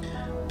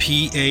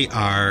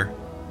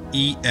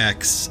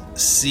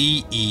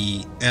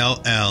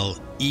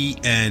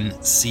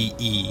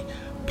 PAREXCELLENCE.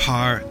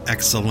 Par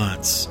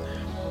excellence.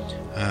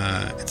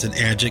 It's an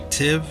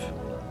adjective.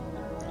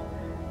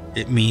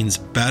 It means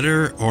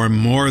better or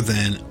more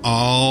than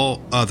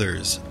all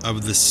others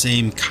of the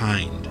same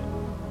kind.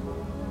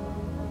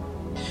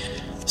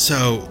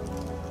 So,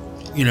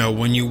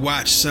 when you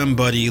watch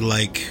somebody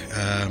like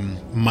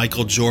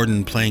Michael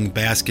Jordan playing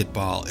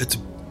basketball, it's,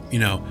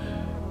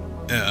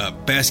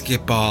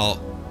 basketball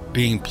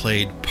being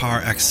played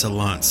par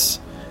excellence.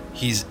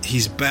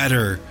 He's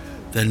better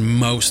than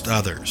most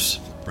others,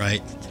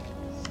 right?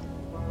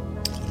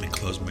 Let me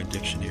close my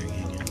dictionary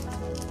again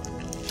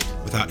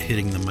without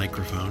hitting the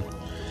microphone.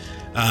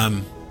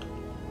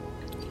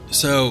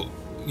 So,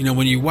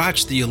 when you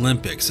watch the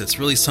Olympics, it's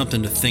really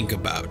something to think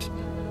about.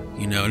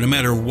 No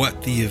matter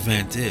what the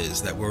event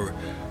is,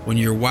 when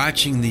you're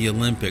watching the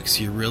Olympics,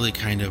 you're really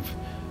kind of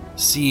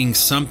seeing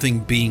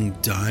something being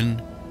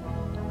done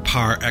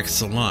par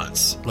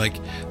excellence. Like,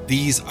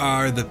 these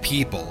are the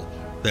people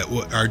that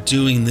are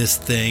doing this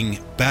thing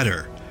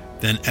better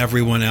than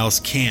everyone else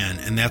can,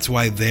 and that's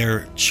why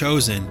they're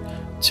chosen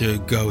to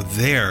go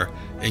there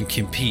and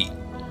compete,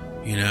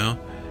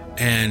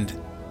 and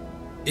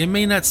it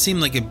may not seem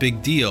like a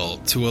big deal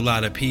to a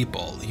lot of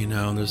people.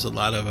 There's a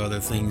lot of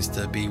other things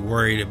to be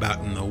worried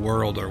about in the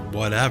world or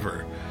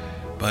whatever.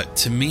 But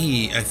to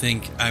me, I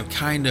think I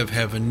kind of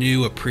have a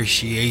new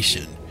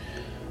appreciation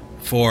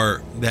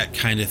for that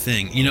kind of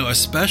thing.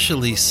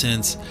 Especially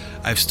since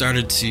I've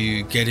started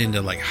to get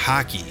into like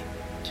hockey,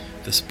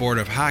 the sport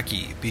of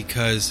hockey,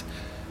 because,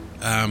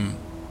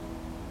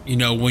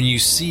 when you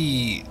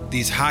see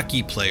these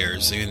hockey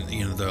players and,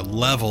 their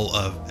level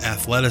of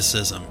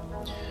athleticism,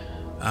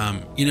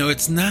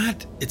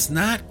 it's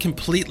not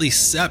completely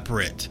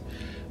separate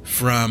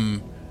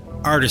from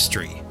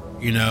artistry,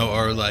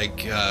 or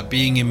like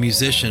being a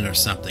musician or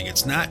something.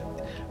 It's not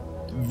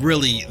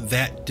really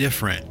that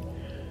different,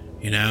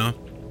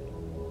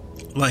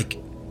 like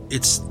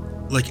it's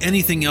like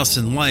anything else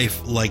in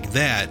life like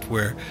that,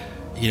 where,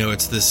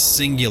 it's this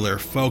singular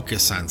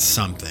focus on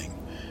something,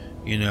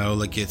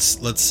 like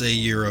let's say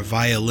you're a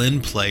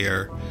violin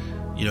player.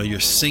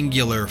 Your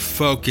singular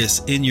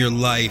focus in your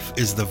life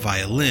is the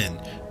violin,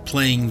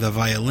 playing the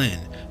violin,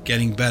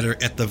 getting better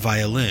at the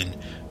violin,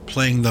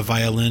 playing the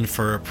violin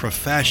for a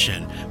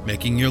profession,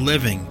 making your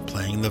living,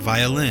 playing the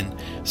violin.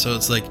 So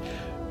it's like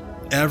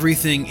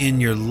everything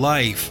in your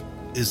life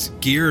is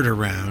geared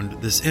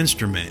around this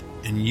instrument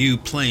and you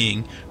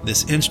playing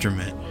this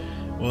instrument.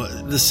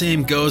 Well, the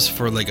same goes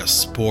for like a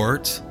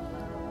sport,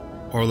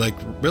 or like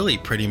really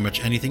pretty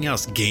much anything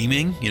else.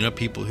 Gaming,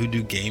 people who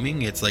do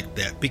gaming, it's like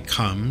that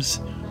becomes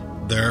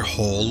their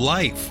whole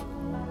life.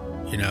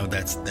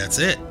 That's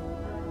it.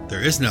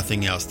 There is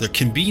nothing else. There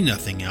can be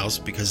nothing else,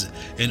 because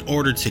in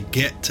order to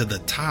get to the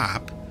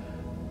top,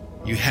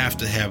 you have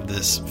to have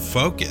this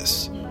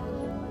focus,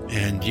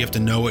 and you have to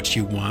know what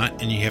you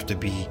want, and you have to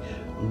be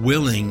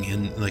willing,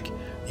 and like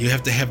you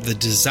have to have the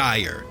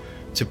desire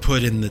to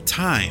put in the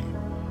time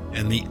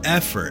and the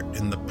effort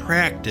and the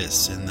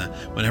practice, and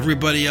when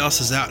everybody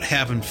else is out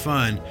having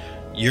fun,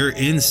 you're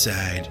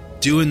inside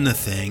doing the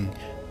thing,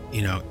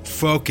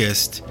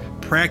 focused,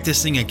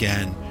 practicing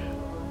again,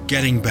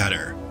 getting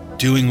better,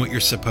 doing what you're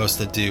supposed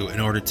to do in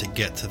order to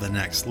get to the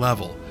next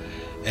level.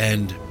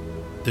 And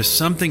there's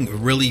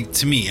something really,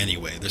 to me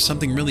anyway, there's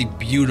something really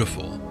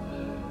beautiful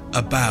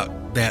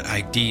about that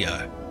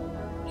idea,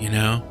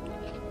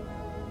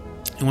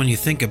 And when you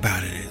think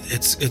about it,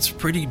 it's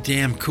pretty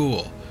damn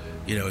cool.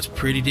 It's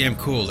pretty damn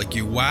cool. Like,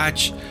 you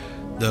watch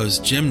those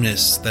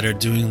gymnasts that are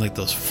doing like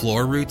those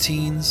floor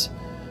routines,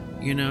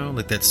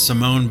 like that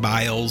Simone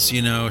Biles,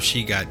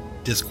 she got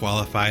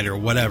disqualified or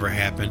whatever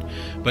happened.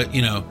 But,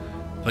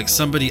 like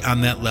somebody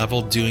on that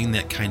level doing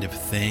that kind of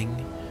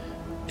thing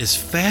is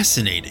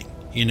fascinating,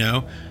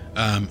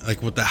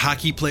 like with the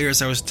hockey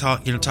players I was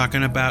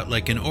talking about.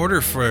 Like, in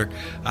order for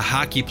a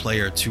hockey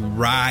player to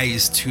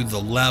rise to the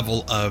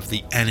level of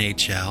the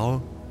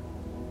NHL,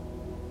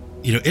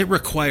 it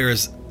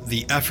requires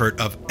the effort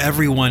of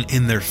everyone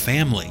in their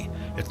family.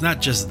 It's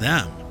not just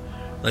them.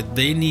 Like,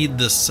 they need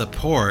the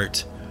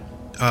support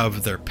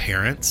of their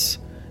parents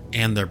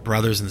and their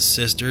brothers and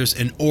sisters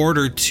in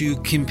order to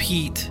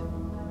compete,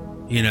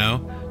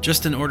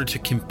 just in order to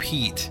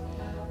compete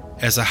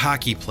as a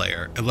hockey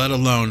player, let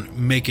alone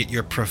make it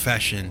your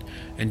profession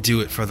and do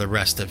it for the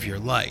rest of your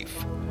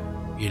life.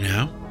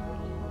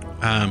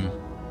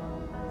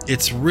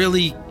 It's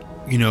really,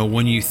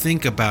 when you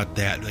think about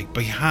that, like,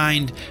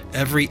 behind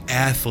every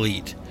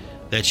athlete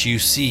that you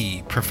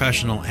see,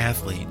 professional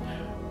athlete,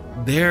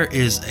 there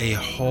is a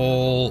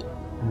whole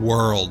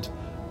world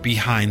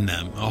behind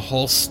them, a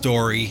whole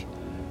story,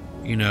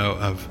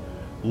 of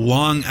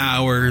long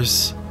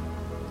hours.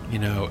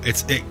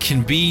 It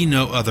can be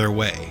no other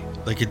way.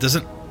 Like, it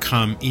doesn't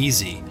come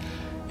easy.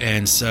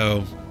 And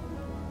so,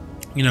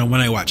 when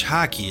I watch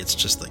hockey, it's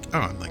just like,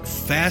 I'm like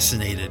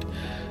fascinated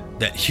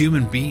that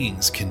human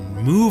beings can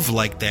move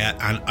like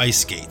that on ice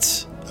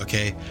skates.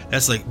 Okay,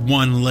 that's like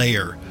one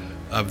layer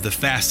of the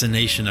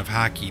fascination of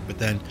hockey. But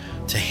then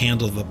to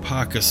handle the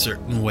puck a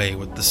certain way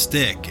with the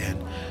stick,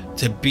 and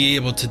to be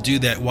able to do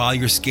that while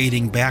you're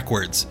skating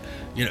backwards,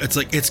 it's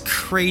like, it's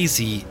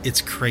crazy.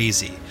 It's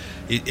crazy.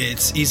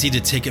 It's easy to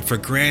take it for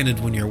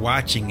granted when you're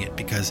watching it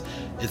because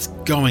it's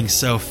going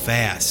so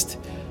fast,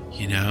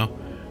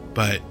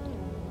 but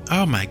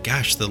oh my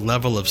gosh, the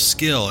level of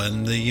skill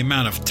and the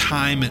amount of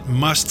time it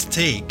must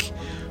take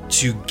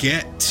to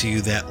get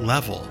to that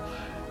level.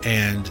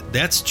 And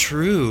that's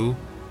true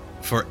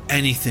for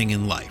anything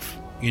in life,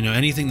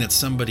 anything that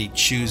somebody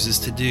chooses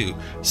to do.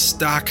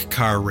 Stock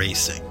car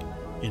racing,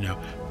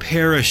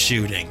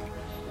 parachuting,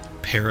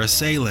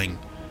 parasailing,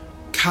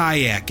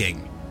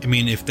 kayaking. I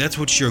mean, if that's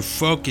what you're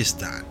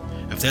focused on,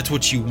 if that's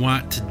what you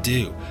want to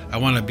do, I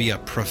want to be a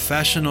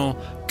professional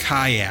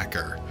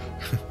kayaker.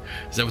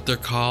 Is that what they're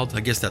called?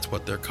 I guess that's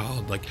what they're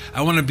called. Like,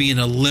 I want to be an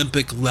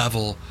Olympic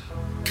level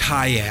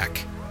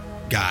kayak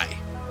guy.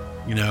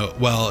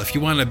 Well, if you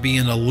want to be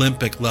an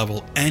Olympic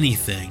level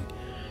anything,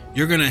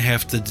 you're going to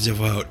have to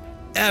devote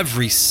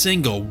every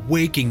single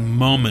waking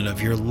moment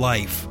of your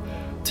life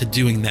to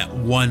doing that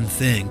one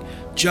thing,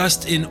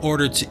 just in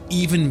order to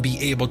even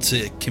be able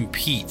to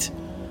compete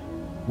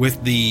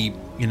with the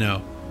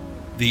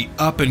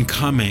up and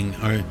coming,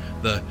 or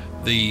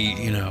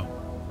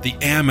the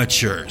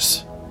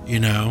amateurs.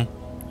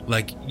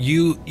 Like,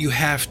 you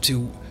have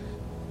to,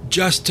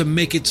 just to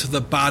make it to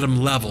the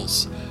bottom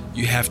levels,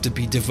 you have to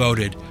be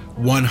devoted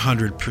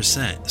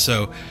 100%.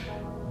 So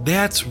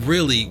that's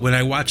really, when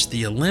I watch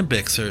the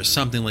Olympics or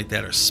something like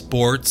that, or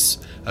sports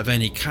of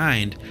any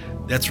kind,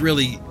 that's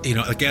really,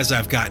 like, as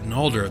I've gotten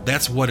older,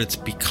 that's what it's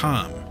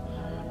become,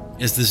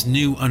 is this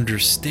new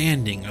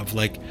understanding of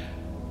like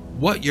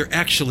what you're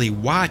actually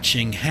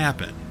watching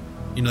happen.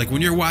 Like,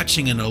 when you're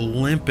watching an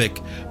Olympic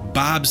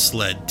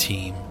bobsled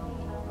team,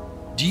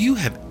 do you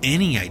have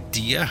any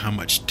idea how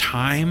much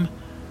time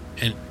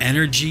and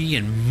energy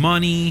and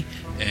money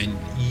and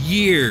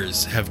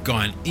years have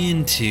gone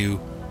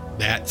into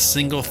that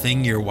single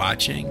thing you're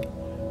watching?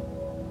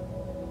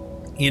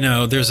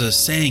 There's a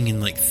saying in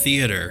like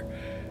theater,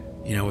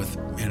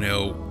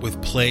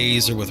 with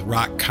plays or with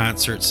rock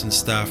concerts and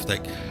stuff,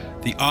 like,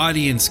 the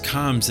audience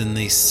comes and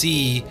they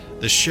see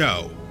the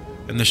show,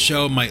 and the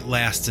show might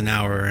last an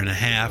hour and a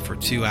half or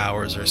 2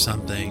 hours or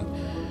something.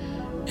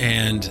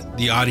 And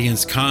the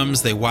audience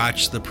comes, they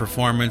watch the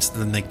performance,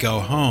 then they go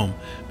home.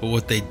 But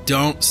what they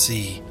don't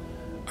see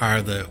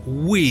are the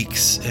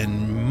weeks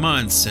and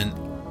months and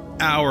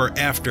hour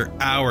after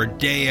hour,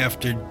 day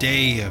after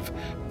day of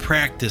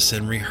practice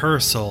and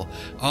rehearsal,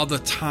 all the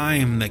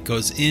time that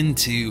goes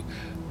into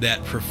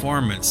that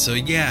performance. So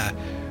yeah,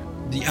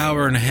 the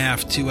hour and a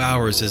half, 2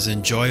 hours is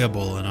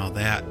enjoyable and all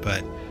that,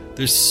 but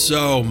there's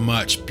so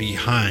much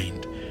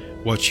behind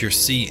what you're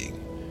seeing.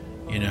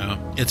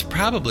 It's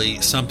probably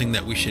something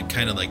that we should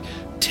kind of like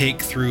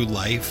take through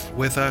life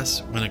with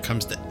us when it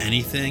comes to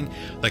anything.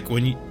 Like,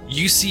 when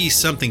you see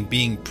something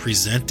being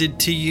presented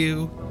to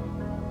you,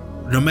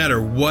 no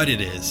matter what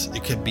it is,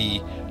 it could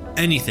be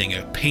anything,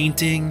 a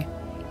painting,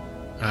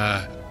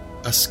 a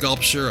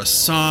sculpture, a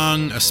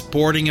song, a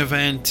sporting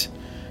event,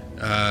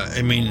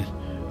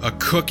 a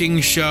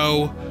cooking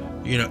show,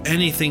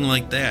 anything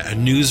like that, a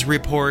news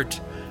report.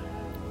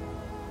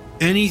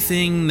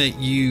 anything that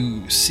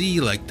you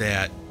see like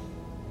that,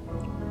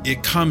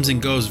 it comes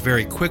and goes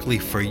very quickly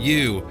for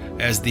you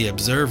as the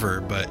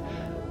observer. But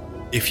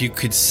if you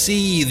could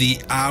see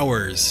the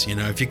hours,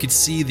 if you could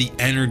see the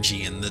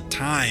energy and the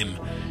time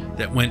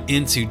that went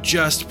into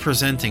just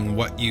presenting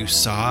what you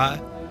saw,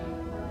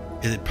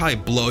 it'd probably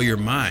blow your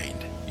mind.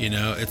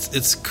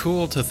 It's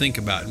cool to think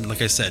about. And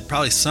like I said,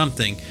 probably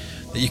something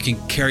that you can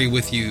carry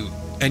with you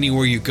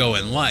anywhere you go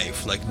in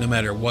life. Like, no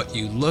matter what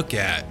you look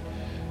at,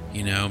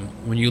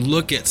 when you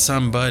look at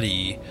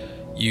somebody,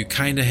 you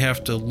kind of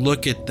have to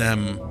look at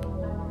them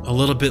a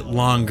little bit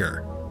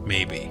longer,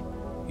 maybe,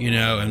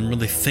 and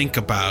really think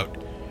about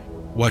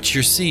what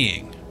you're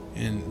seeing.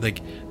 And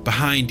like,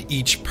 behind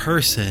each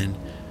person,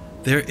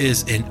 there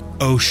is an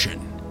ocean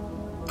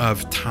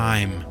of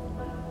time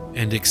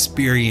and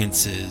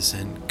experiences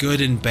and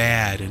good and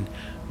bad and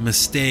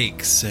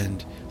mistakes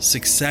and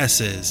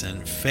successes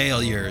and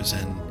failures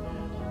and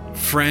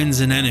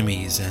friends and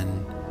enemies.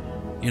 And,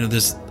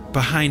 there's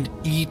behind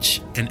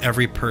each and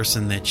every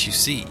person that you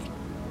see.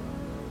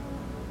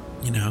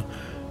 Now,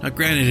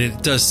 granted,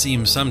 it does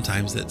seem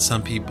sometimes that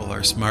some people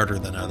are smarter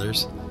than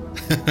others.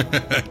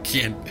 I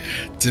can't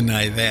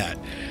deny that.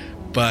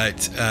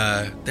 But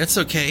that's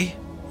okay,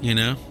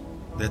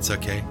 That's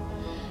okay.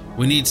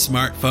 We need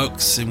smart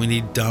folks, and we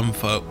need dumb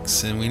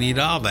folks, and we need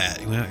all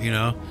that.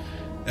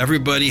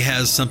 Everybody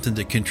has something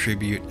to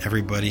contribute.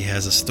 Everybody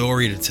has a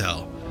story to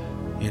tell,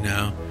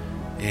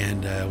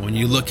 And when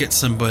you look at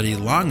somebody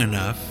long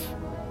enough,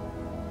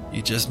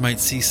 you just might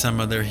see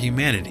some of their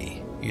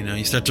humanity.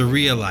 You start to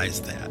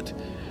realize that,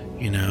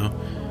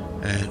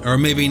 or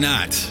maybe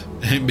not.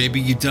 Maybe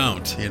you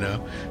don't,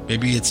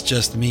 Maybe it's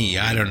just me.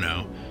 I don't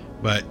know.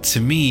 But to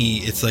me,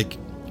 it's like,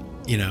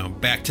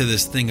 back to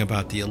this thing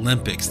about the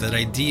Olympics, that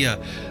idea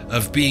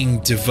of being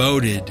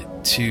devoted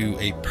to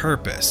a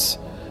purpose,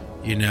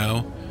 I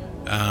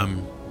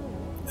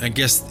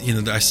guess,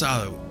 I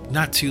saw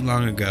not too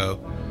long ago,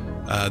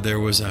 there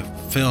was a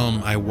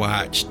film I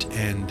watched,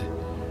 and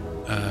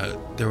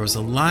there was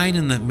a line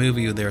in that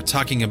movie where they were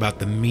talking about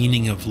the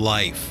meaning of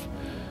life,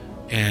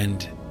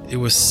 and it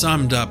was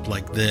summed up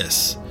like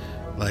this.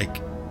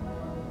 Like,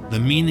 the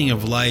meaning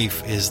of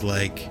life is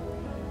like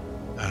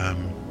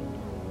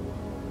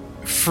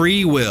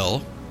free will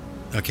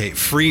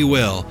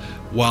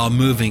while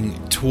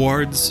moving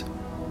towards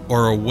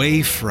or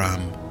away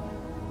from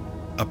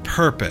a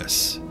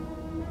purpose.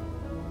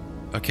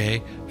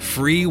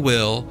 Free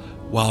will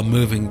while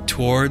moving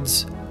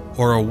towards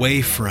or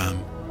away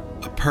from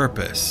a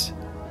purpose.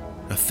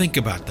 Now think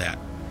about that.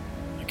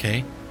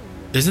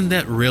 Isn't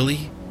that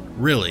really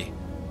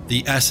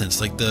the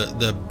essence, like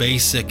the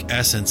basic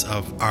essence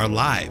of our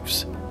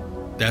lives?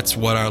 That's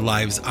what our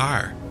lives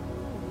are.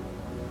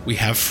 We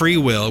have free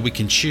will, we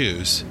can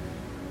choose,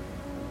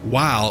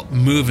 while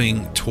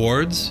moving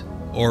towards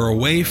or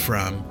away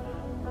from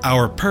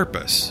our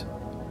purpose.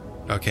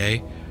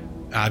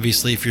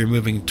 Obviously, if you're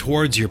moving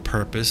towards your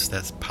purpose,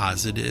 that's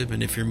positive,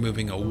 and if you're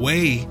moving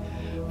away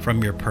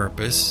from your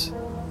purpose,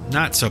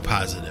 not so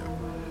positive.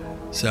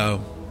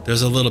 So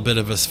there's a little bit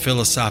of a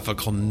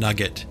philosophical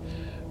nugget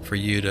for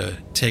you to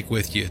take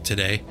with you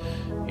today.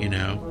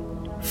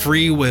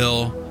 Free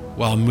will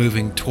while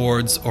moving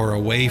towards or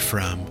away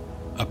from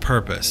a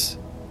purpose.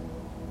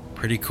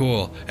 Pretty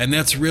cool. And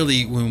that's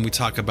really, when we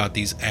talk about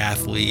these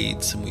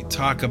athletes and we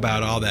talk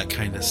about all that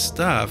kind of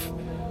stuff,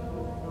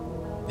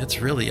 that's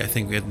really, I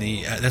think,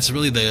 that's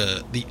really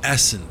the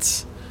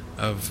essence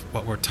of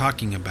what we're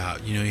talking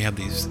about. You have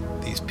these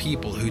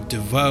people who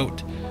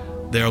devote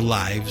their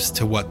lives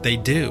to what they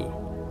do.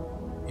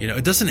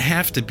 It doesn't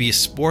have to be a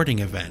sporting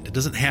event. It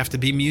doesn't have to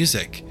be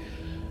music.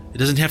 It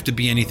doesn't have to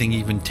be anything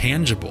even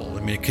tangible.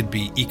 It could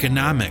be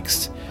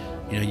economics.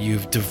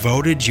 You've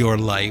devoted your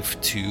life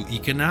to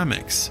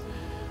economics.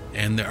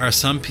 And there are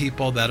some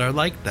people that are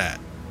like that.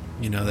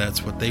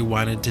 That's what they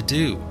wanted to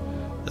do.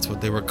 That's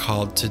what they were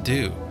called to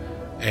do.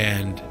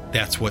 And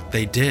that's what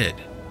they did.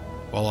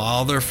 While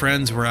all their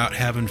friends were out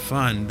having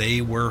fun,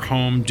 they were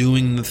home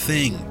doing the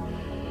thing.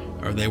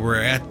 Or they were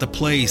at the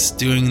place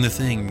doing the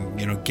thing,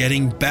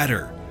 getting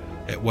better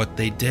at what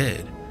they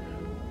did.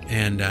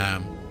 And I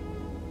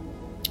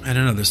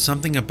don't know, there's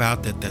something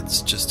about that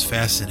that's just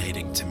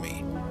fascinating to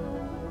me.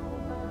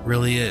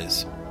 Really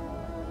is.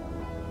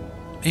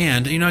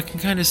 And, I can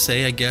kind of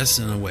say, I guess,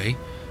 in a way,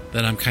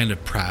 that I'm kind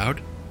of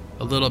proud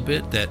a little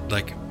bit that,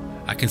 like,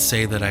 I can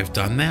say that I've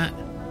done that.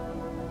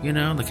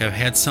 Like, I've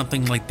had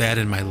something like that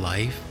in my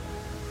life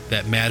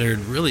that mattered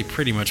really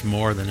pretty much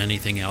more than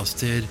anything else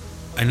did.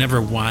 I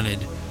never wanted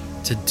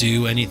to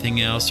do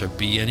anything else or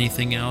be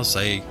anything else.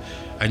 I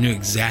knew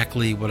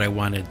exactly what I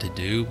wanted to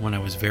do when I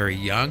was very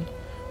young.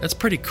 That's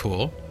pretty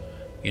cool,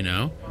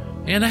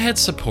 And I had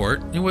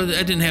support. I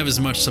didn't have as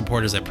much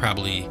support as I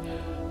probably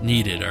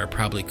needed or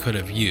probably could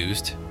have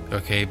used,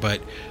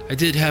 but I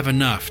did have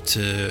enough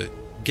to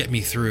get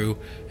me through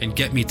and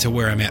get me to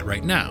where I'm at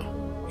right now,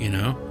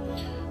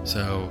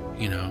 So,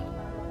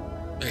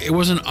 it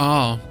wasn't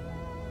all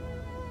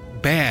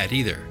bad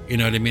either. You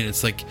know what I mean?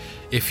 It's like,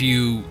 if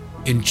you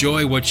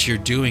enjoy what you're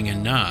doing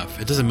enough,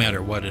 it doesn't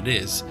matter what it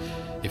is.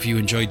 If you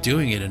enjoy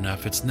doing it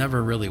enough, it's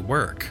never really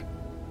work.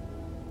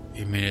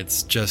 I mean,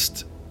 it's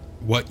just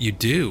what you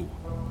do.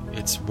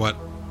 It's what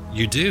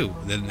you do.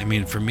 I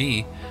mean, for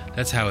me,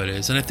 that's how it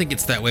is. And I think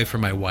it's that way for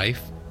my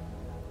wife,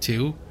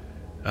 too.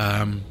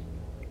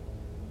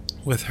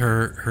 With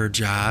her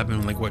job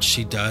and like what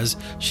she does.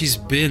 She's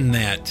been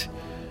that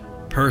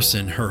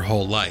person her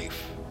whole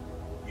life,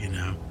 you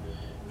know.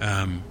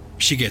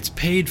 She gets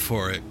paid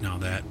for it and all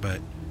that,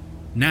 but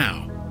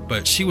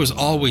she was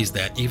always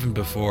that even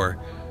before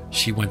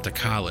she went to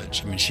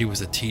college. I mean, she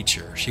was a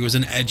teacher. She was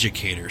an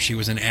educator. She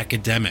was an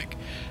academic.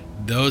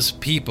 Those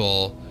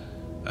people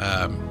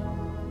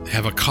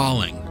have a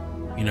calling,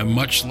 you know,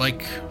 much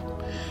like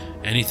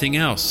anything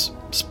else.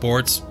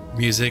 Sports,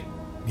 music,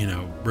 you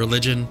know,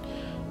 religion.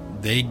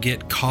 They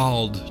get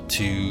called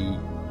to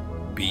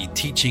be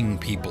teaching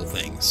people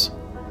things.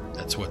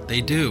 That's what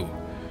they do.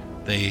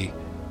 They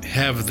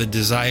have the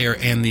desire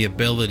and the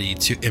ability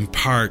to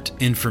impart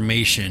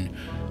information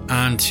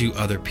onto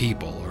other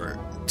people or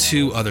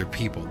to other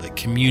people. They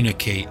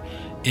communicate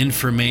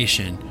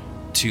information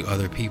to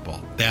other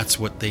people. That's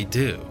what they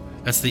do.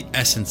 That's the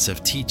essence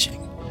of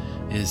teaching,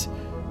 is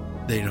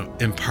they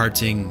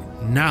imparting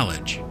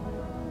knowledge,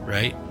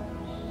 right?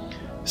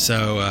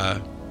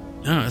 So,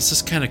 it's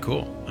just kind of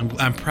cool.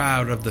 I'm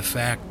proud of the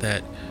fact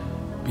that,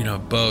 you know,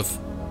 both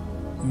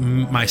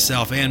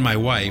myself and my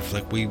wife,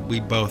 like we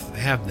both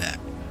have that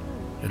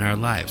in our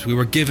lives. We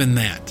were given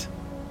that,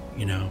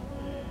 you know,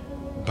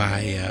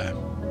 by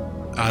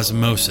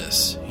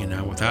osmosis, you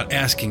know, without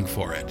asking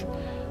for it.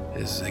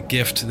 It's a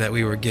gift that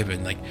we were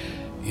given. Like,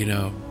 you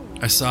know,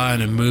 I saw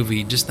in a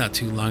movie just not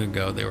too long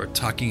ago, they were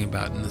talking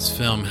about in this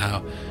film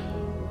how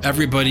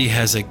everybody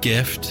has a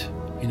gift.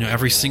 You know,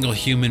 every single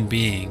human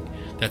being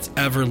that's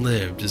ever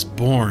lived is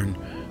born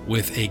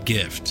with a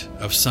gift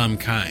of some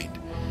kind.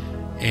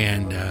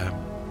 And,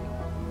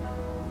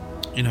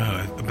 you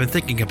know, I've been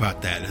thinking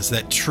about that. Is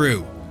that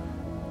true?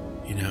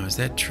 You know, is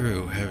that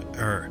true?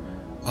 Are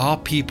all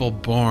people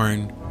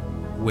born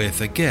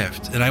with a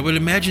gift? And I would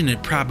imagine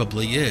it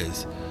probably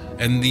is.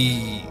 And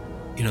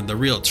the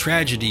real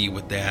tragedy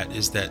with that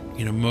is that,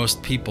 you know,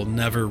 most people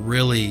never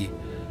really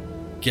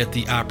get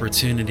the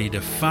opportunity to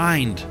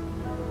find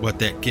what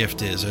that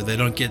gift is, or they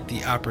don't get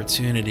the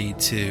opportunity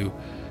to,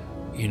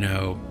 you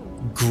know,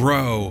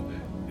 grow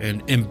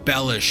and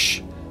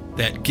embellish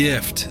that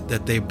gift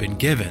that they've been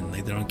given.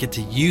 They don't get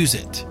to use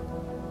it,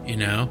 you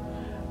know,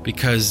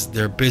 because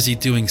they're busy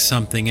doing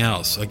something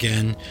else.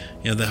 Again,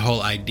 you know, the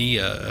whole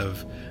idea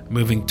of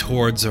moving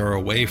towards or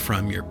away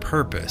from your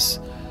purpose,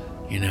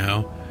 you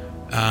know.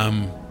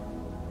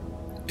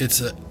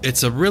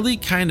 It's a really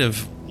kind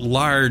of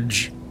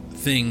large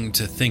thing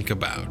to think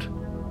about.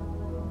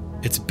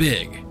 It's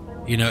big,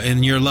 you know,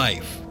 in your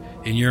life,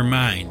 in your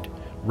mind,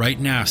 right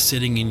now,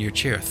 sitting in your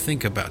chair.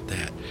 Think about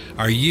that.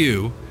 Are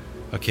you,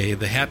 okay,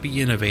 the happy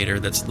innovator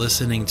that's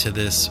listening to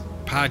this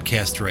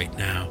podcast right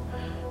now,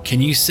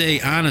 can you say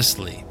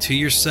honestly to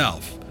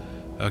yourself,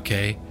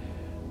 okay,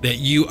 that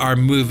you are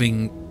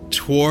moving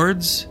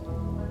towards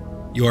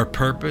your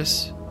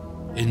purpose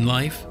in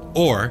life,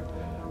 or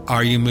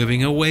are you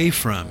moving away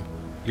from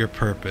your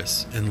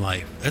purpose in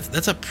life?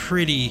 That's a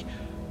pretty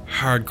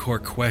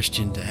hardcore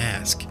question to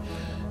ask,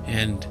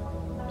 and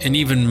an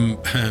even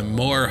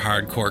more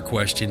hardcore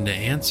question to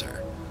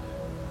answer.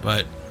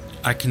 But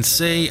I can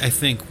say, I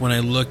think when I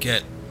look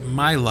at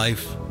my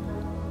life,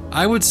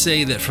 I would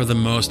say that for the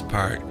most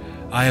part,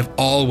 I have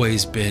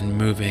always been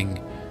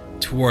moving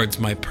towards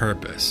my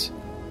purpose,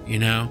 you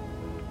know?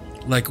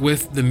 Like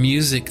with the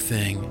music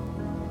thing,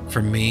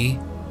 for me,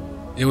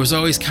 it was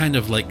always kind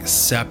of like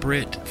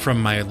separate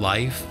from my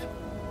life,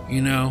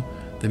 you know?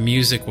 The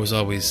music was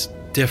always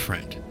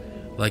different.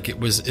 Like it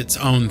was its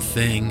own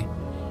thing.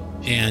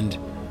 And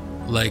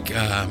like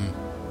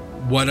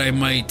what I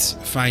might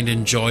find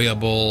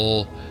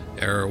enjoyable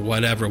or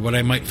whatever, what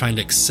I might find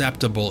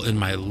acceptable in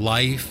my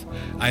life,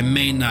 I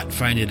may not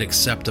find it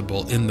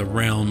acceptable in the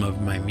realm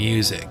of my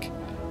music.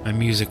 My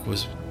music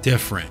was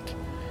different,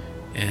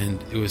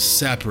 and it was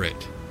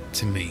separate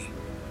to me,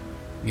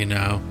 you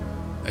know?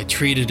 I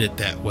treated it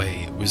that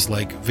way. It was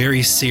like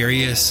very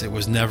serious. It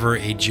was never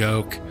a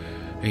joke,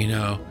 you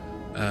know?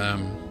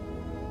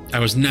 I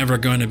was never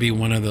going to be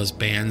one of those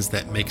bands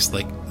that makes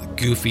like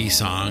goofy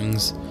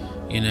songs,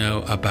 you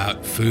know,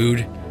 about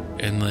food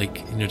and like,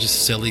 you know,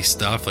 just silly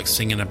stuff like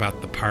singing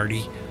about the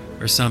party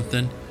or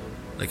something.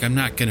 Like, I'm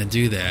not going to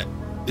do that.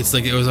 It's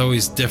like it was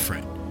always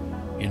different,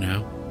 you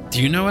know?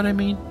 Do you know what I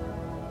mean?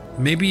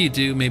 Maybe you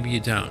do, maybe you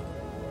don't.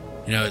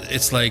 You know,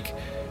 it's like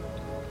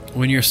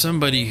when you're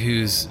somebody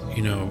who's,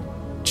 you know,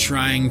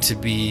 trying to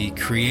be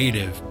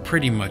creative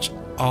pretty much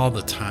all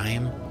the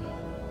time,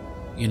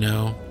 you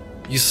know,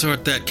 you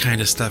sort that kind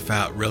of stuff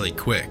out really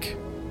quick.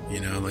 You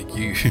know, like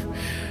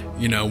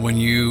you know, when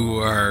you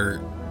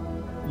are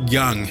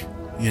young,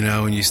 you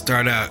know, and you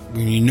start out,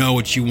 when you know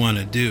what you want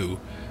to do,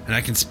 and I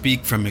can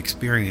speak from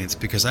experience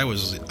because I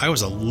was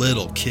a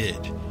little kid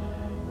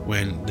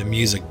when the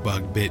music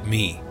bug bit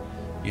me,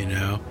 you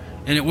know,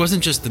 And it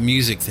wasn't just the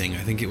music thing. I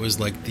think it was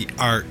like the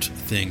art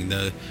thing,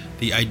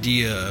 the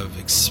idea of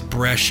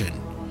expression,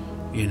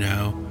 you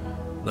know?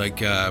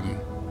 Like,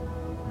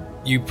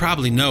 you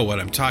probably know what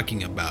I'm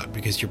talking about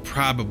because you're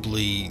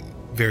probably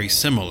very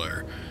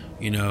similar.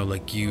 You know,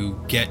 like you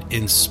get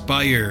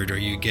inspired or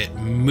you get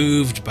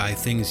moved by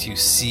things you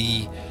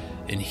see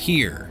and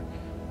hear.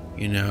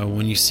 You know,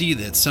 when you see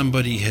that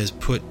somebody has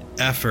put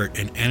effort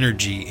and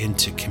energy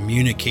into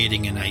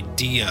communicating an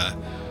idea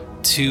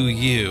to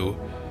you,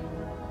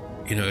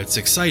 you know, it's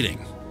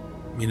exciting,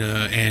 you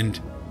know,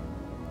 and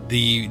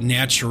the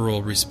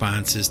natural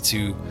response is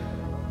to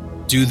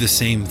do the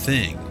same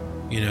thing.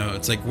 You know,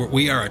 it's like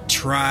we are a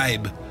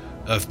tribe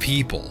of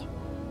people,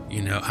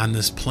 you know, on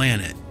this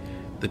planet.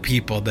 The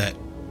people that,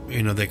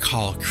 you know, they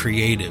call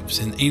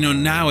creatives. And, you know,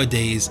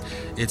 nowadays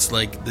it's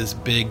like this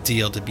big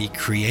deal to be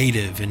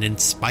creative and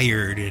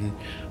inspired and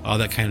all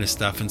that kind of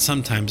stuff. And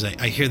sometimes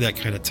I hear that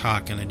kind of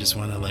talk and I just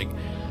want to like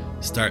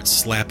start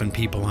slapping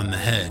people on the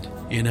head,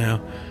 you know?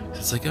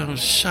 It's like, oh,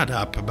 shut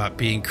up about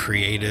being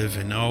creative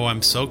and, oh,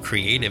 I'm so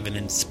creative and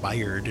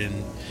inspired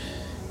and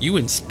you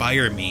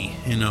inspire me,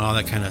 you know, all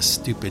that kind of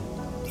stupid,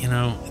 you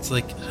know? It's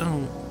like,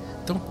 oh,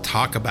 don't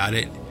talk about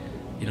it.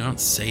 You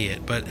don't say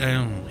it, but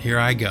here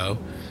I go,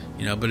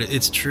 you know. But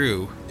it's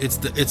true.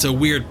 It's a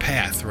weird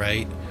path,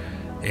 right?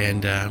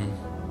 And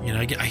you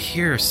know, I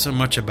hear so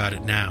much about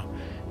it now.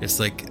 It's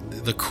like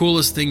the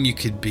coolest thing you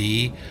could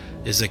be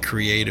is a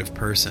creative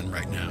person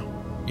right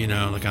now. You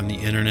know, like on the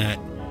internet,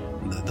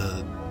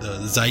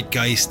 the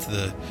zeitgeist,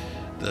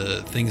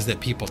 the things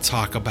that people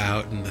talk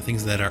about, and the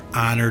things that are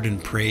honored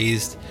and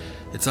praised.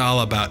 It's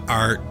all about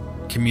art,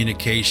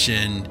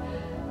 communication,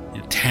 you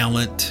know,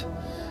 talent.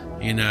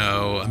 You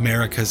know,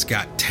 America's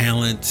Got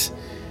Talent,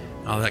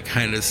 all that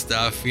kind of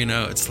stuff, you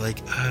know. It's like,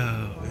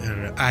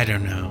 oh, I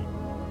don't know.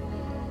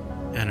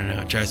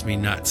 It drives me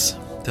nuts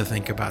to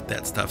think about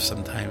that stuff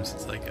sometimes.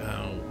 It's like,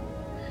 oh,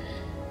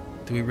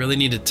 do we really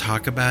need to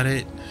talk about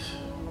it?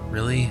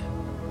 Really?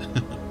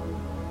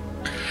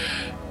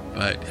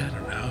 But I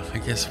don't know. I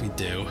guess we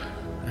do.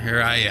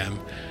 Here I am,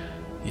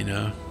 you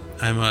know.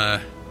 I'm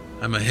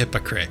a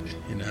hypocrite,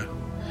 you know.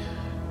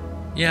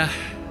 Yeah,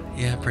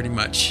 pretty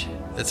much.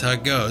 That's how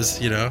it goes,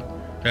 you know.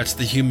 That's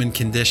the human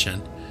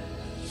condition,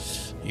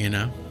 you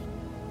know.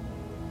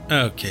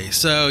 Okay,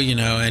 so, you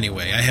know,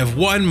 anyway, I have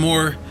one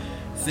more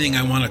thing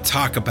I want to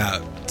talk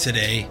about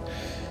today.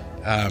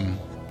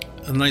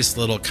 A nice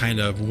little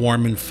kind of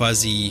warm and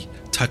fuzzy,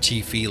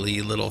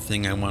 touchy-feely little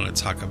thing I want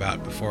to talk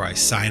about before I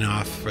sign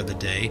off for the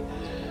day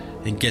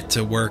and get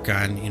to work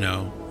on, you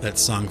know, that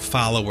song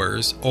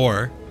Followers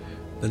or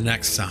the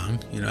next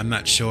song. You know, I'm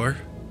not sure.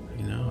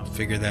 You know, I'll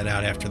figure that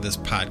out after this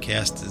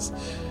podcast is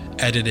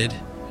edited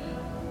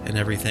and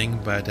everything.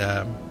 But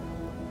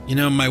you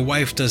know, my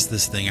wife does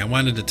this thing. I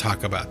wanted to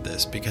talk about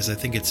this because I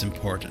think it's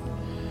important.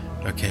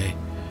 Okay.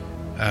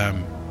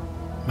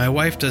 My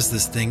wife does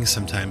this thing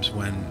sometimes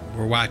when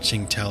we're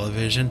watching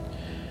television.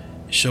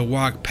 She'll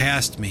walk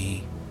past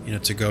me, you know,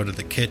 to go to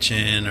the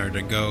kitchen or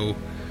to go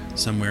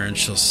somewhere, and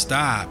she'll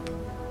stop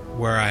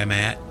where I'm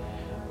at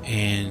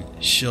and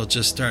she'll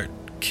just start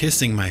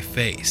kissing my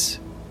face,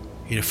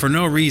 you know, for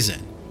no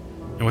reason.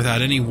 And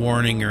without any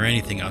warning or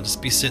anything. I'll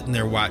just be sitting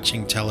there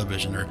watching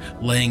television or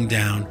laying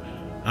down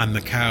on the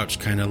couch,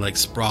 kind of like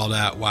sprawled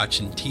out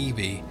watching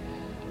TV.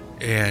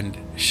 And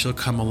she'll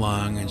come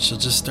along and she'll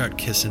just start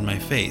kissing my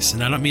face.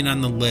 And I don't mean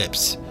on the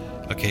lips,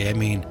 okay? I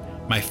mean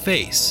my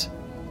face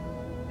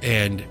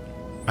and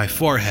my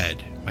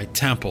forehead, my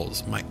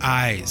temples, my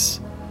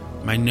eyes,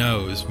 my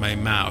nose, my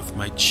mouth,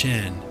 my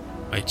chin,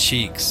 my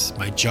cheeks,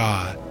 my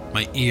jaw,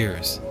 my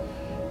ears.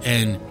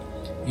 And,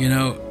 you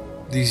know,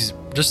 these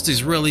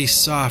really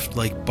soft,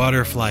 like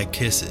butterfly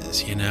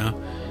kisses, you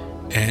know?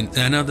 And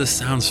I know this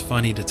sounds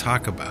funny to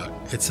talk about.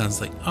 It sounds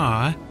like,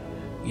 aw,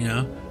 you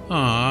know,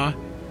 aw,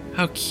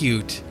 how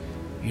cute,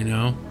 you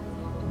know?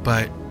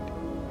 But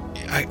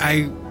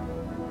I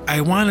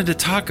wanted to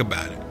talk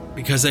about it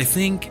because I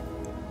think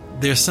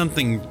there's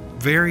something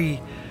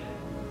very,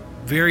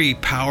 very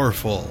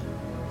powerful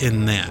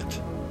in that,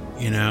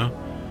 you know?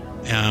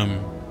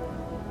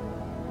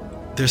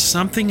 There's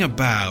something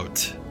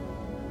about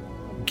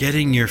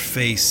getting your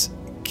face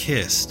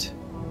kissed.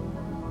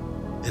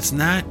 It's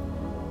not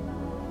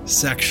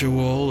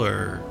sexual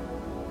or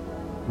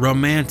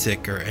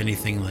romantic or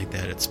anything like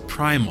that. It's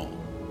primal.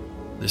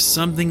 There's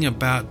something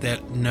about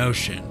that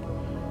notion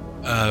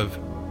of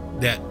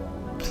that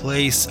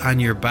place on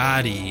your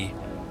body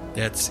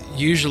that's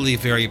usually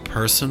very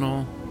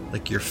personal,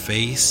 like your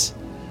face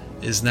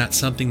is not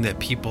something that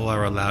people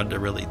are allowed to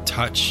really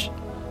touch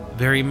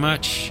very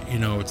much. You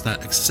know, it's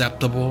not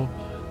acceptable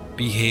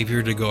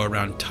behavior to go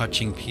around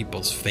touching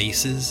people's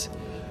faces.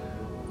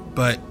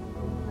 But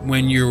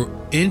when you're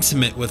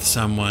intimate with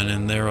someone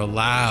and they're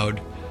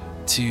allowed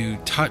to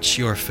touch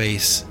your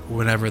face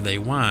whenever they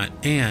want,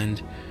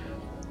 and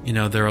you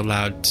know, they're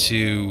allowed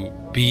to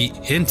be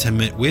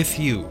intimate with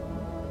you,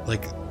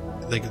 like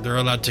they're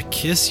allowed to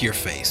kiss your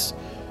face.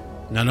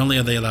 Not only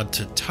are they allowed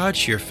to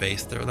touch your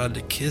face, they're allowed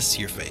to kiss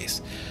your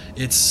face.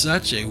 It's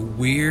such a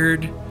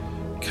weird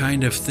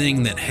kind of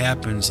thing that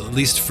happens, at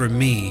least for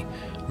me,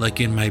 like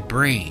in my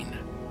brain.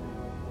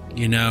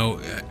 You know,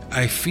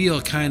 I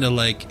feel kind of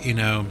like, you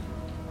know,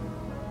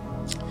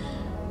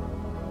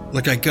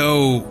 like I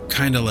go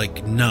kind of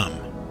like numb.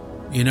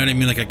 You know what I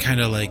mean?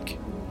 Like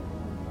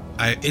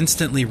I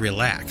instantly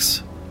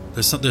relax.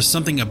 There's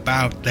something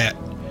about that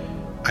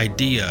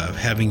idea of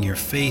having your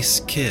face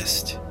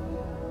kissed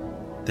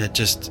that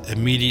just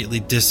immediately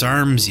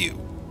disarms you.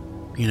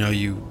 You know,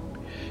 you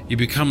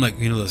become like,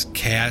 you know, those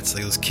cats,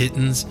 like those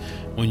kittens,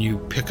 when you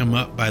pick them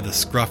up by the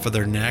scruff of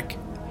their neck,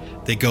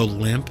 they go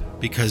limp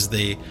because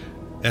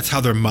that's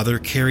how their mother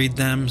carried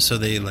them. So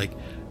they like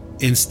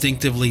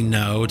instinctively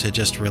know to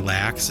just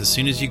relax. As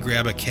soon as you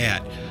grab a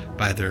cat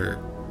by the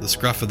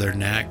scruff of their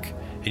neck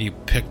and you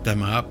pick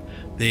them up,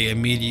 they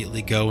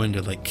immediately go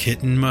into like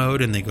kitten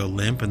mode and they go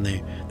limp and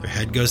their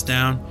head goes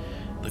down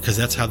because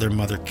that's how their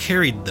mother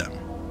carried them,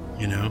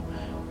 you know?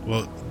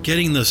 Well,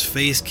 getting those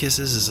face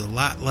kisses is a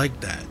lot like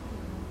that,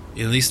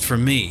 at least for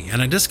me.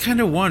 And I just kind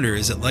of wonder,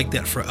 is it like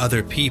that for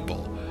other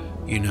people,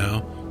 you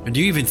know? And do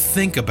you even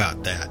think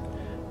about that,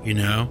 you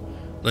know?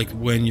 Like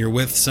when you're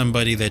with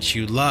somebody that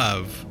you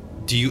love,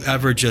 do you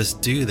ever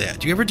just do that?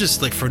 Do you ever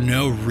just, like, for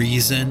no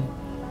reason,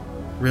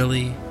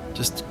 really,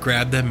 just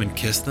grab them and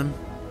kiss them?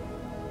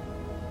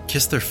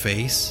 Kiss their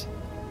face?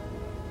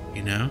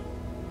 You know?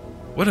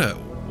 What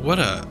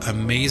a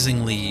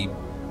amazingly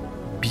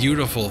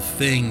beautiful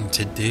thing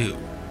to do.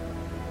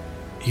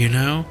 You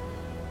know?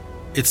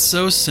 It's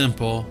so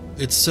simple,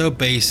 it's so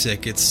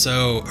basic, it's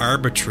so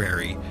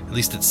arbitrary, at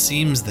least it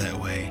seems that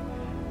way.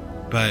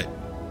 But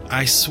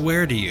I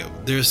swear to you,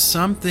 there's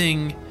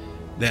something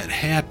that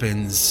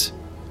happens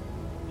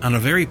on a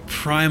very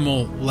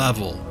primal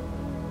level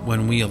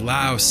when we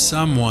allow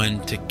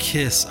someone to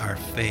kiss our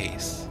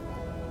face.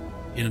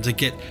 You know, to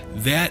get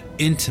that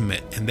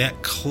intimate and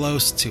that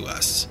close to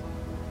us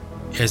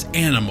as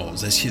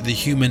animals, as the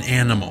human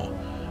animal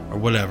or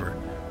whatever,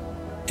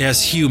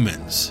 as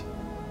humans,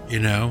 you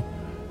know,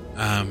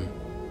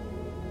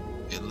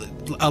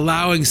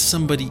 allowing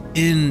somebody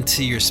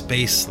into your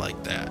space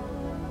like that,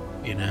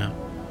 you know,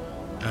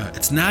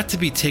 it's not to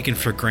be taken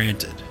for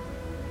granted.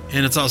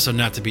 And it's also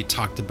not to be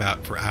talked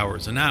about for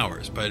hours and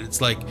hours. But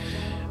it's like,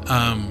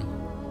 I'm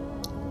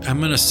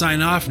going to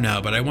sign off now,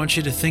 but I want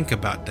you to think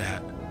about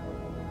that.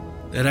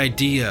 That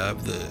idea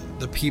of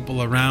the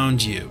people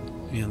around you,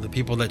 you know, the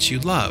people that you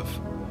love,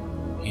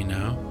 you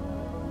know.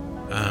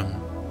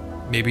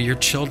 Maybe your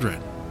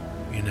children,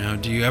 you know.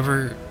 Do you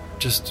ever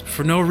just,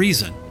 for no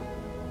reason,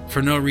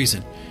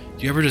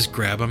 do you ever just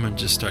grab them and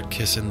just start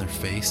kissing their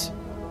face?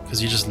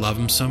 Because you just love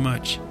them so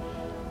much?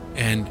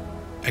 And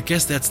I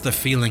guess that's the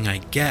feeling I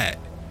get,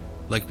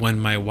 like when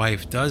my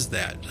wife does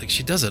that. Like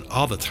she does it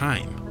all the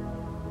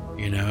time,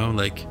 you know,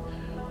 like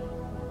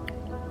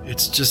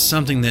it's just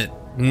something that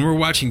when we're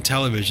watching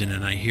television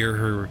and I hear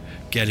her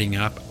getting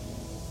up,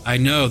 I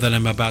know that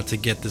I'm about to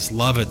get this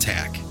love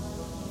attack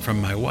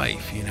from my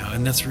wife, you know,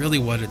 and that's really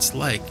what it's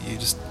like.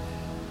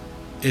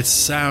 It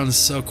sounds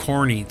so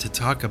corny to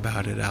talk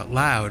about it out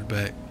loud,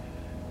 but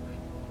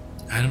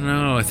I don't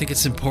know. I think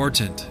it's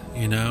important,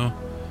 you know.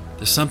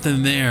 There's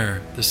something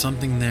there.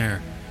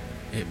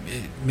 It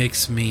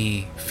makes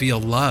me feel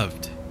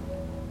loved,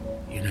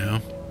 you know?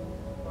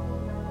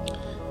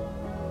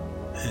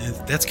 And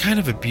that's kind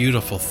of a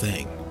beautiful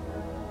thing,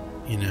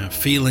 you know?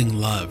 Feeling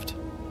loved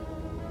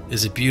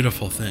is a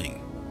beautiful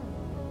thing.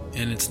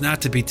 And it's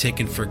not to be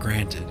taken for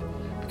granted.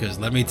 Because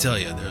let me tell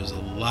you, there's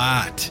a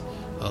lot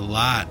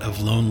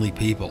of lonely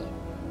people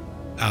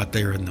out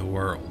there in the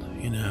world,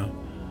 you know?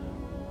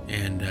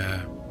 And,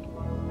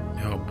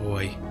 oh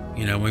boy.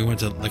 You know, when we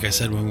went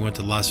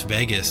to Las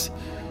Vegas,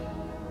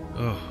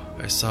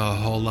 I saw a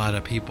whole lot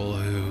of people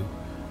who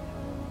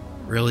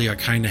really are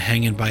kind of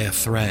hanging by a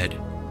thread,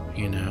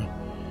 you know.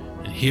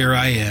 And here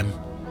I am,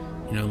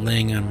 you know,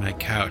 laying on my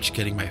couch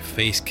getting my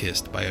face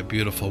kissed by a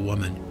beautiful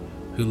woman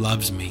who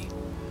loves me,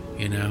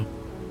 you know.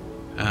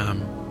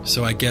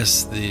 So I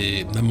guess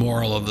the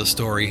moral of the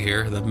story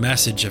here, the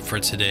message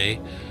for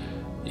today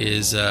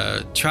is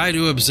try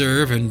to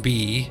observe and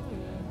be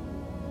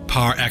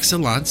par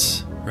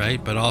excellence,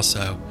 right? But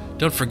also,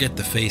 don't forget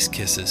the face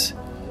kisses,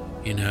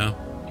 you know?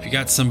 If you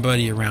got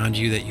somebody around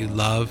you that you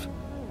love,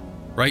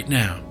 right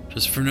now,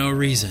 just for no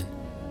reason,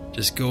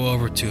 just go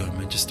over to them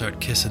and just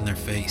start kissing their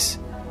face,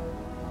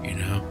 you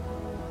know?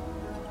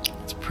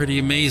 It's pretty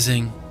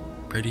amazing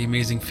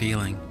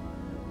feeling.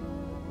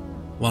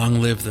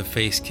 Long live the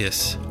face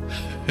kiss.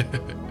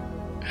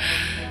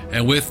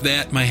 And with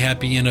that, my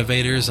happy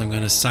innovators, I'm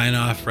going to sign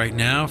off right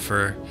now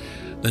for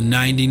the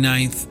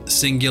 99th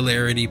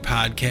Singularity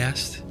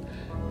Podcast.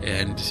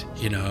 And,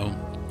 you know,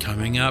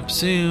 coming up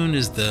soon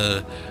is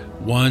the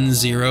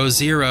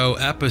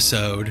 100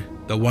 episode,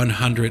 the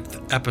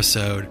 100th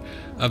episode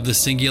of the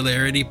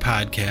Singularity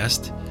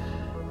Podcast.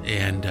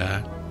 And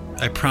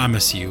I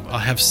promise you, I'll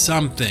have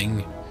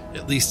something,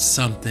 at least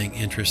something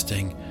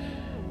interesting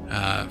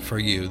for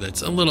you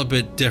that's a little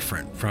bit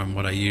different from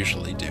what I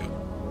usually do.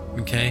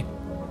 Okay?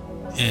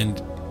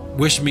 And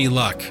wish me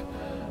luck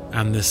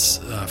on this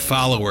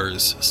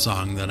Followers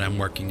song that I'm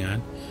working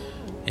on.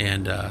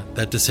 And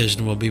that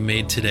decision will be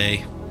made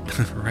today,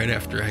 right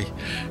after I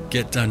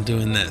get done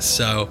doing this.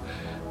 So,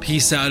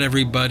 peace out,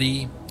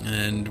 everybody.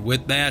 And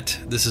with that,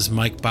 this is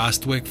Mike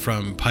Bostwick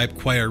from Pipe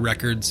Choir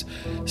Records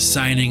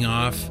signing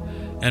off.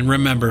 And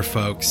remember,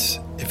 folks,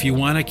 if you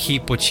want to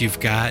keep what you've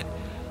got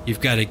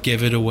to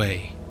give it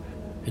away.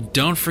 And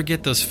don't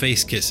forget those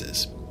face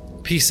kisses.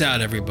 Peace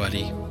out,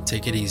 everybody.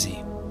 Take it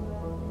easy.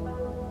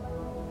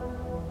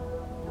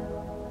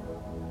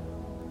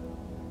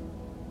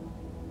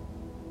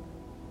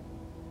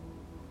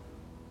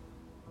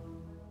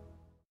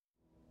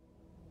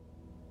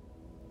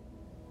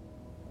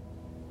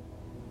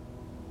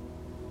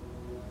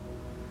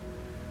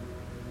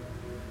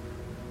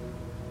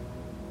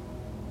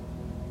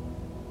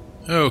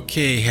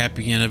 Okay,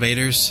 happy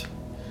innovators,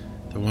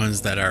 the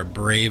ones that are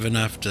brave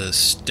enough to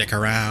stick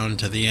around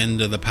to the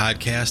end of the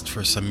podcast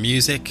for some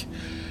music.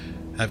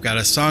 I've got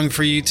a song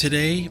for you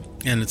today,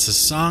 and it's a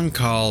song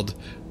called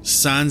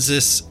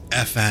Sansis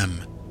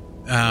FM.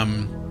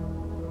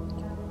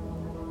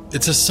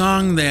 It's a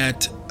song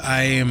that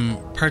I am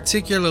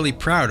particularly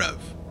proud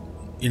of.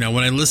 You know,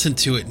 when I listen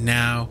to it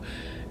now,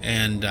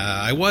 and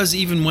I was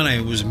even when I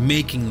was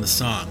making the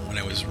song, when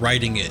I was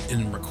writing it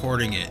and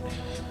recording it,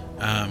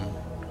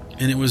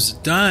 and it was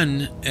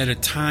done at a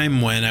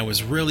time when I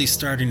was really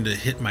starting to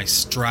hit my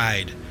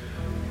stride.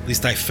 At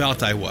least I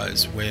felt I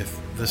was, with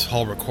this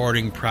whole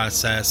recording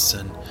process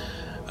and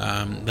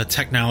the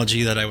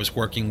technology that I was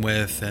working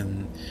with.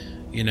 And,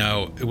 you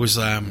know, it was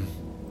kind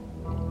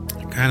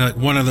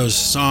of one of those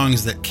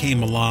songs that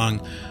came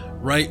along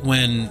right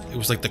when it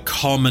was like the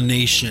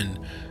culmination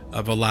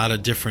of a lot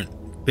of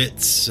different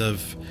bits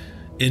of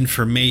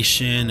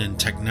information and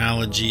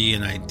technology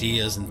and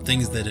ideas and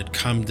things that had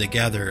come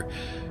together.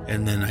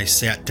 And then I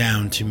sat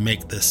down to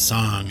make this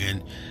song,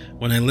 and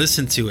when I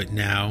listen to it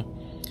now,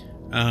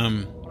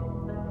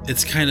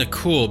 it's kind of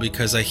cool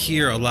because I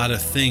hear a lot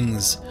of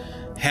things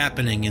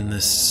happening in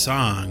this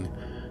song,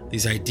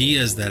 these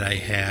ideas that I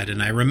had,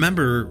 and I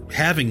remember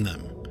having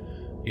them,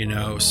 you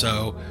know,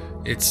 so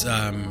it's,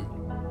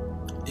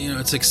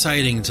 it's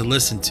exciting to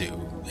listen to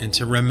and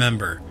to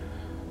remember,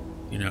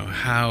 you know,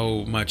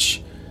 how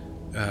much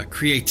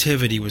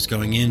creativity was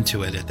going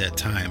into it at that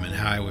time, and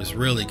how I was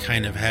really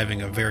kind of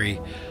having a very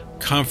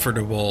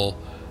comfortable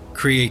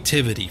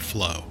creativity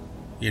flow.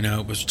 You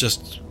know, it was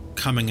just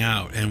coming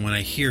out, and when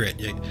I hear it,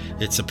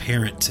 it's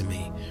apparent to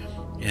me.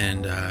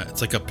 And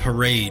it's like a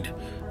parade,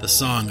 the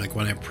song, like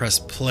when I press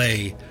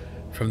play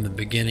from the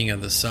beginning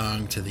of the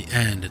song to the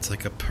end, it's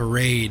like a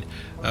parade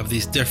of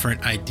these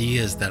different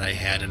ideas that I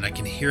had, and I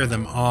can hear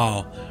them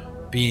all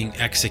being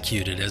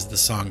executed as the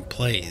song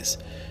plays,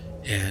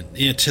 and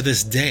to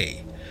this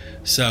day.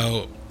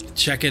 So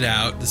check it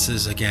out. This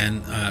is,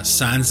 again,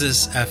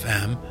 Sansis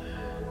FM.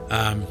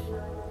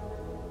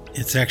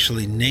 It's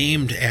actually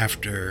named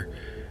after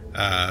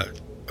a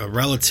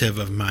relative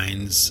of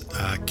mine's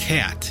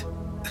cat.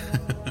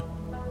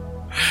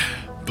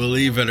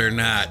 Believe it or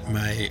not,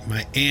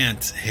 my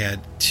aunt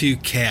had two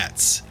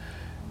cats.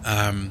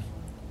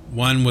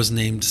 One was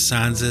named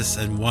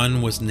Sansis and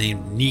one was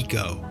named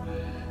Nico.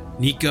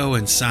 Nico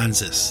and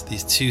Sansis,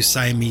 these two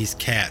Siamese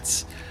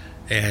cats.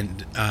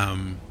 And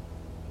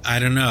I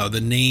don't know,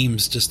 the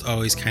names just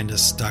always kind of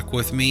stuck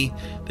with me.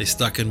 They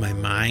stuck in my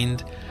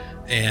mind.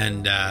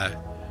 And,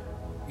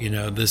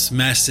 this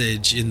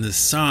message in the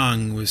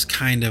song was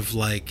kind of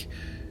like,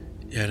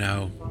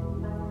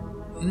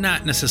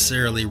 not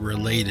necessarily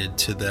related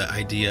to the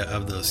idea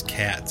of those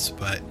cats,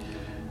 but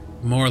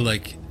more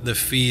like the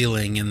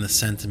feeling and the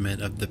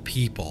sentiment of the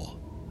people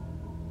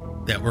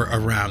that were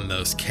around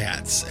those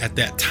cats at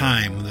that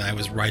time that I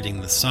was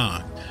writing the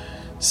song.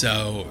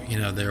 So,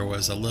 there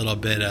was a little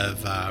bit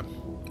of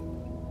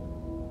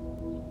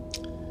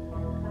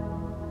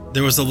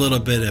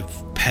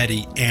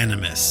petty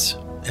animus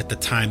at the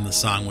time the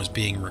song was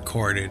being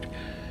recorded,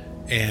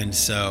 and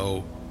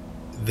so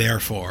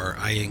therefore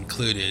I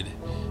included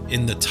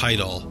in the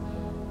title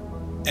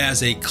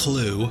as a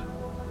clue,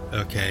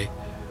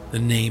 the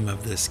name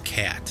of this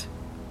cat,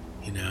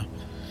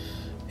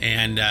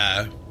 and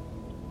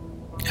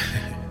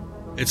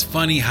it's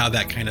funny how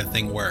that kind of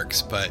thing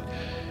works, but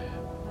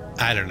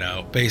I don't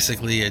know.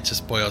 Basically, it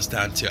just boils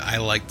down to I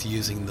liked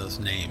using those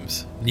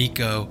names,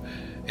 Nico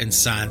and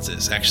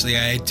Sansis. Actually,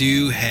 I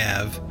do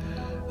have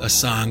a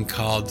song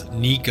called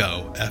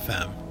Nico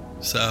FM.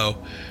 So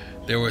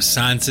there was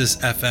Sansis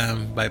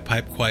FM by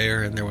Pipe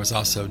Choir, and there was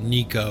also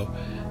Nico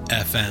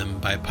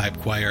FM by Pipe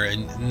Choir,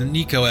 and the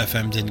Nico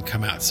FM didn't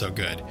come out so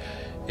good.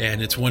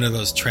 And it's one of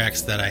those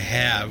tracks that I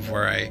have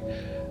where I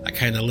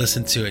kind of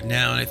listen to it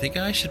now, and I think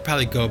I should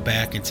probably go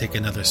back and take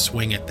another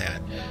swing at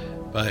that.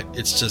 But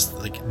it's just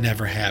like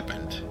never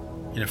happened,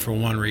 for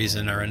one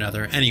reason or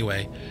another.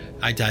 Anyway,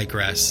 I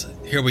digress.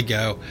 Here we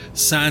go.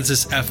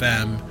 Sansis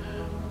FM,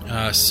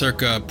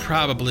 circa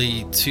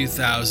probably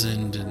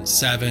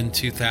 2007,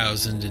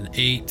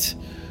 2008.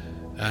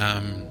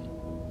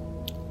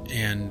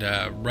 And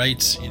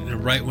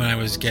right when I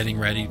was getting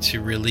ready to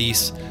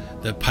release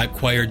the Pipe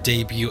Choir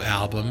debut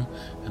album,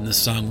 and the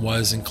song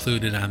was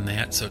included on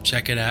that, so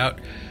check it out.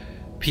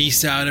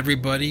 Peace out,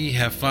 everybody.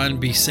 Have fun,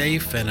 be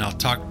safe, and I'll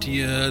talk to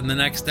you in the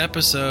next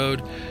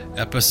episode.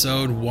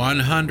 Episode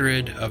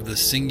 100 of the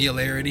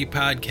Singularity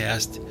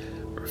Podcast.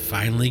 We're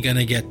finally going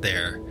to get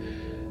there.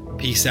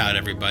 Peace out,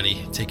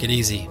 everybody. Take it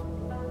easy.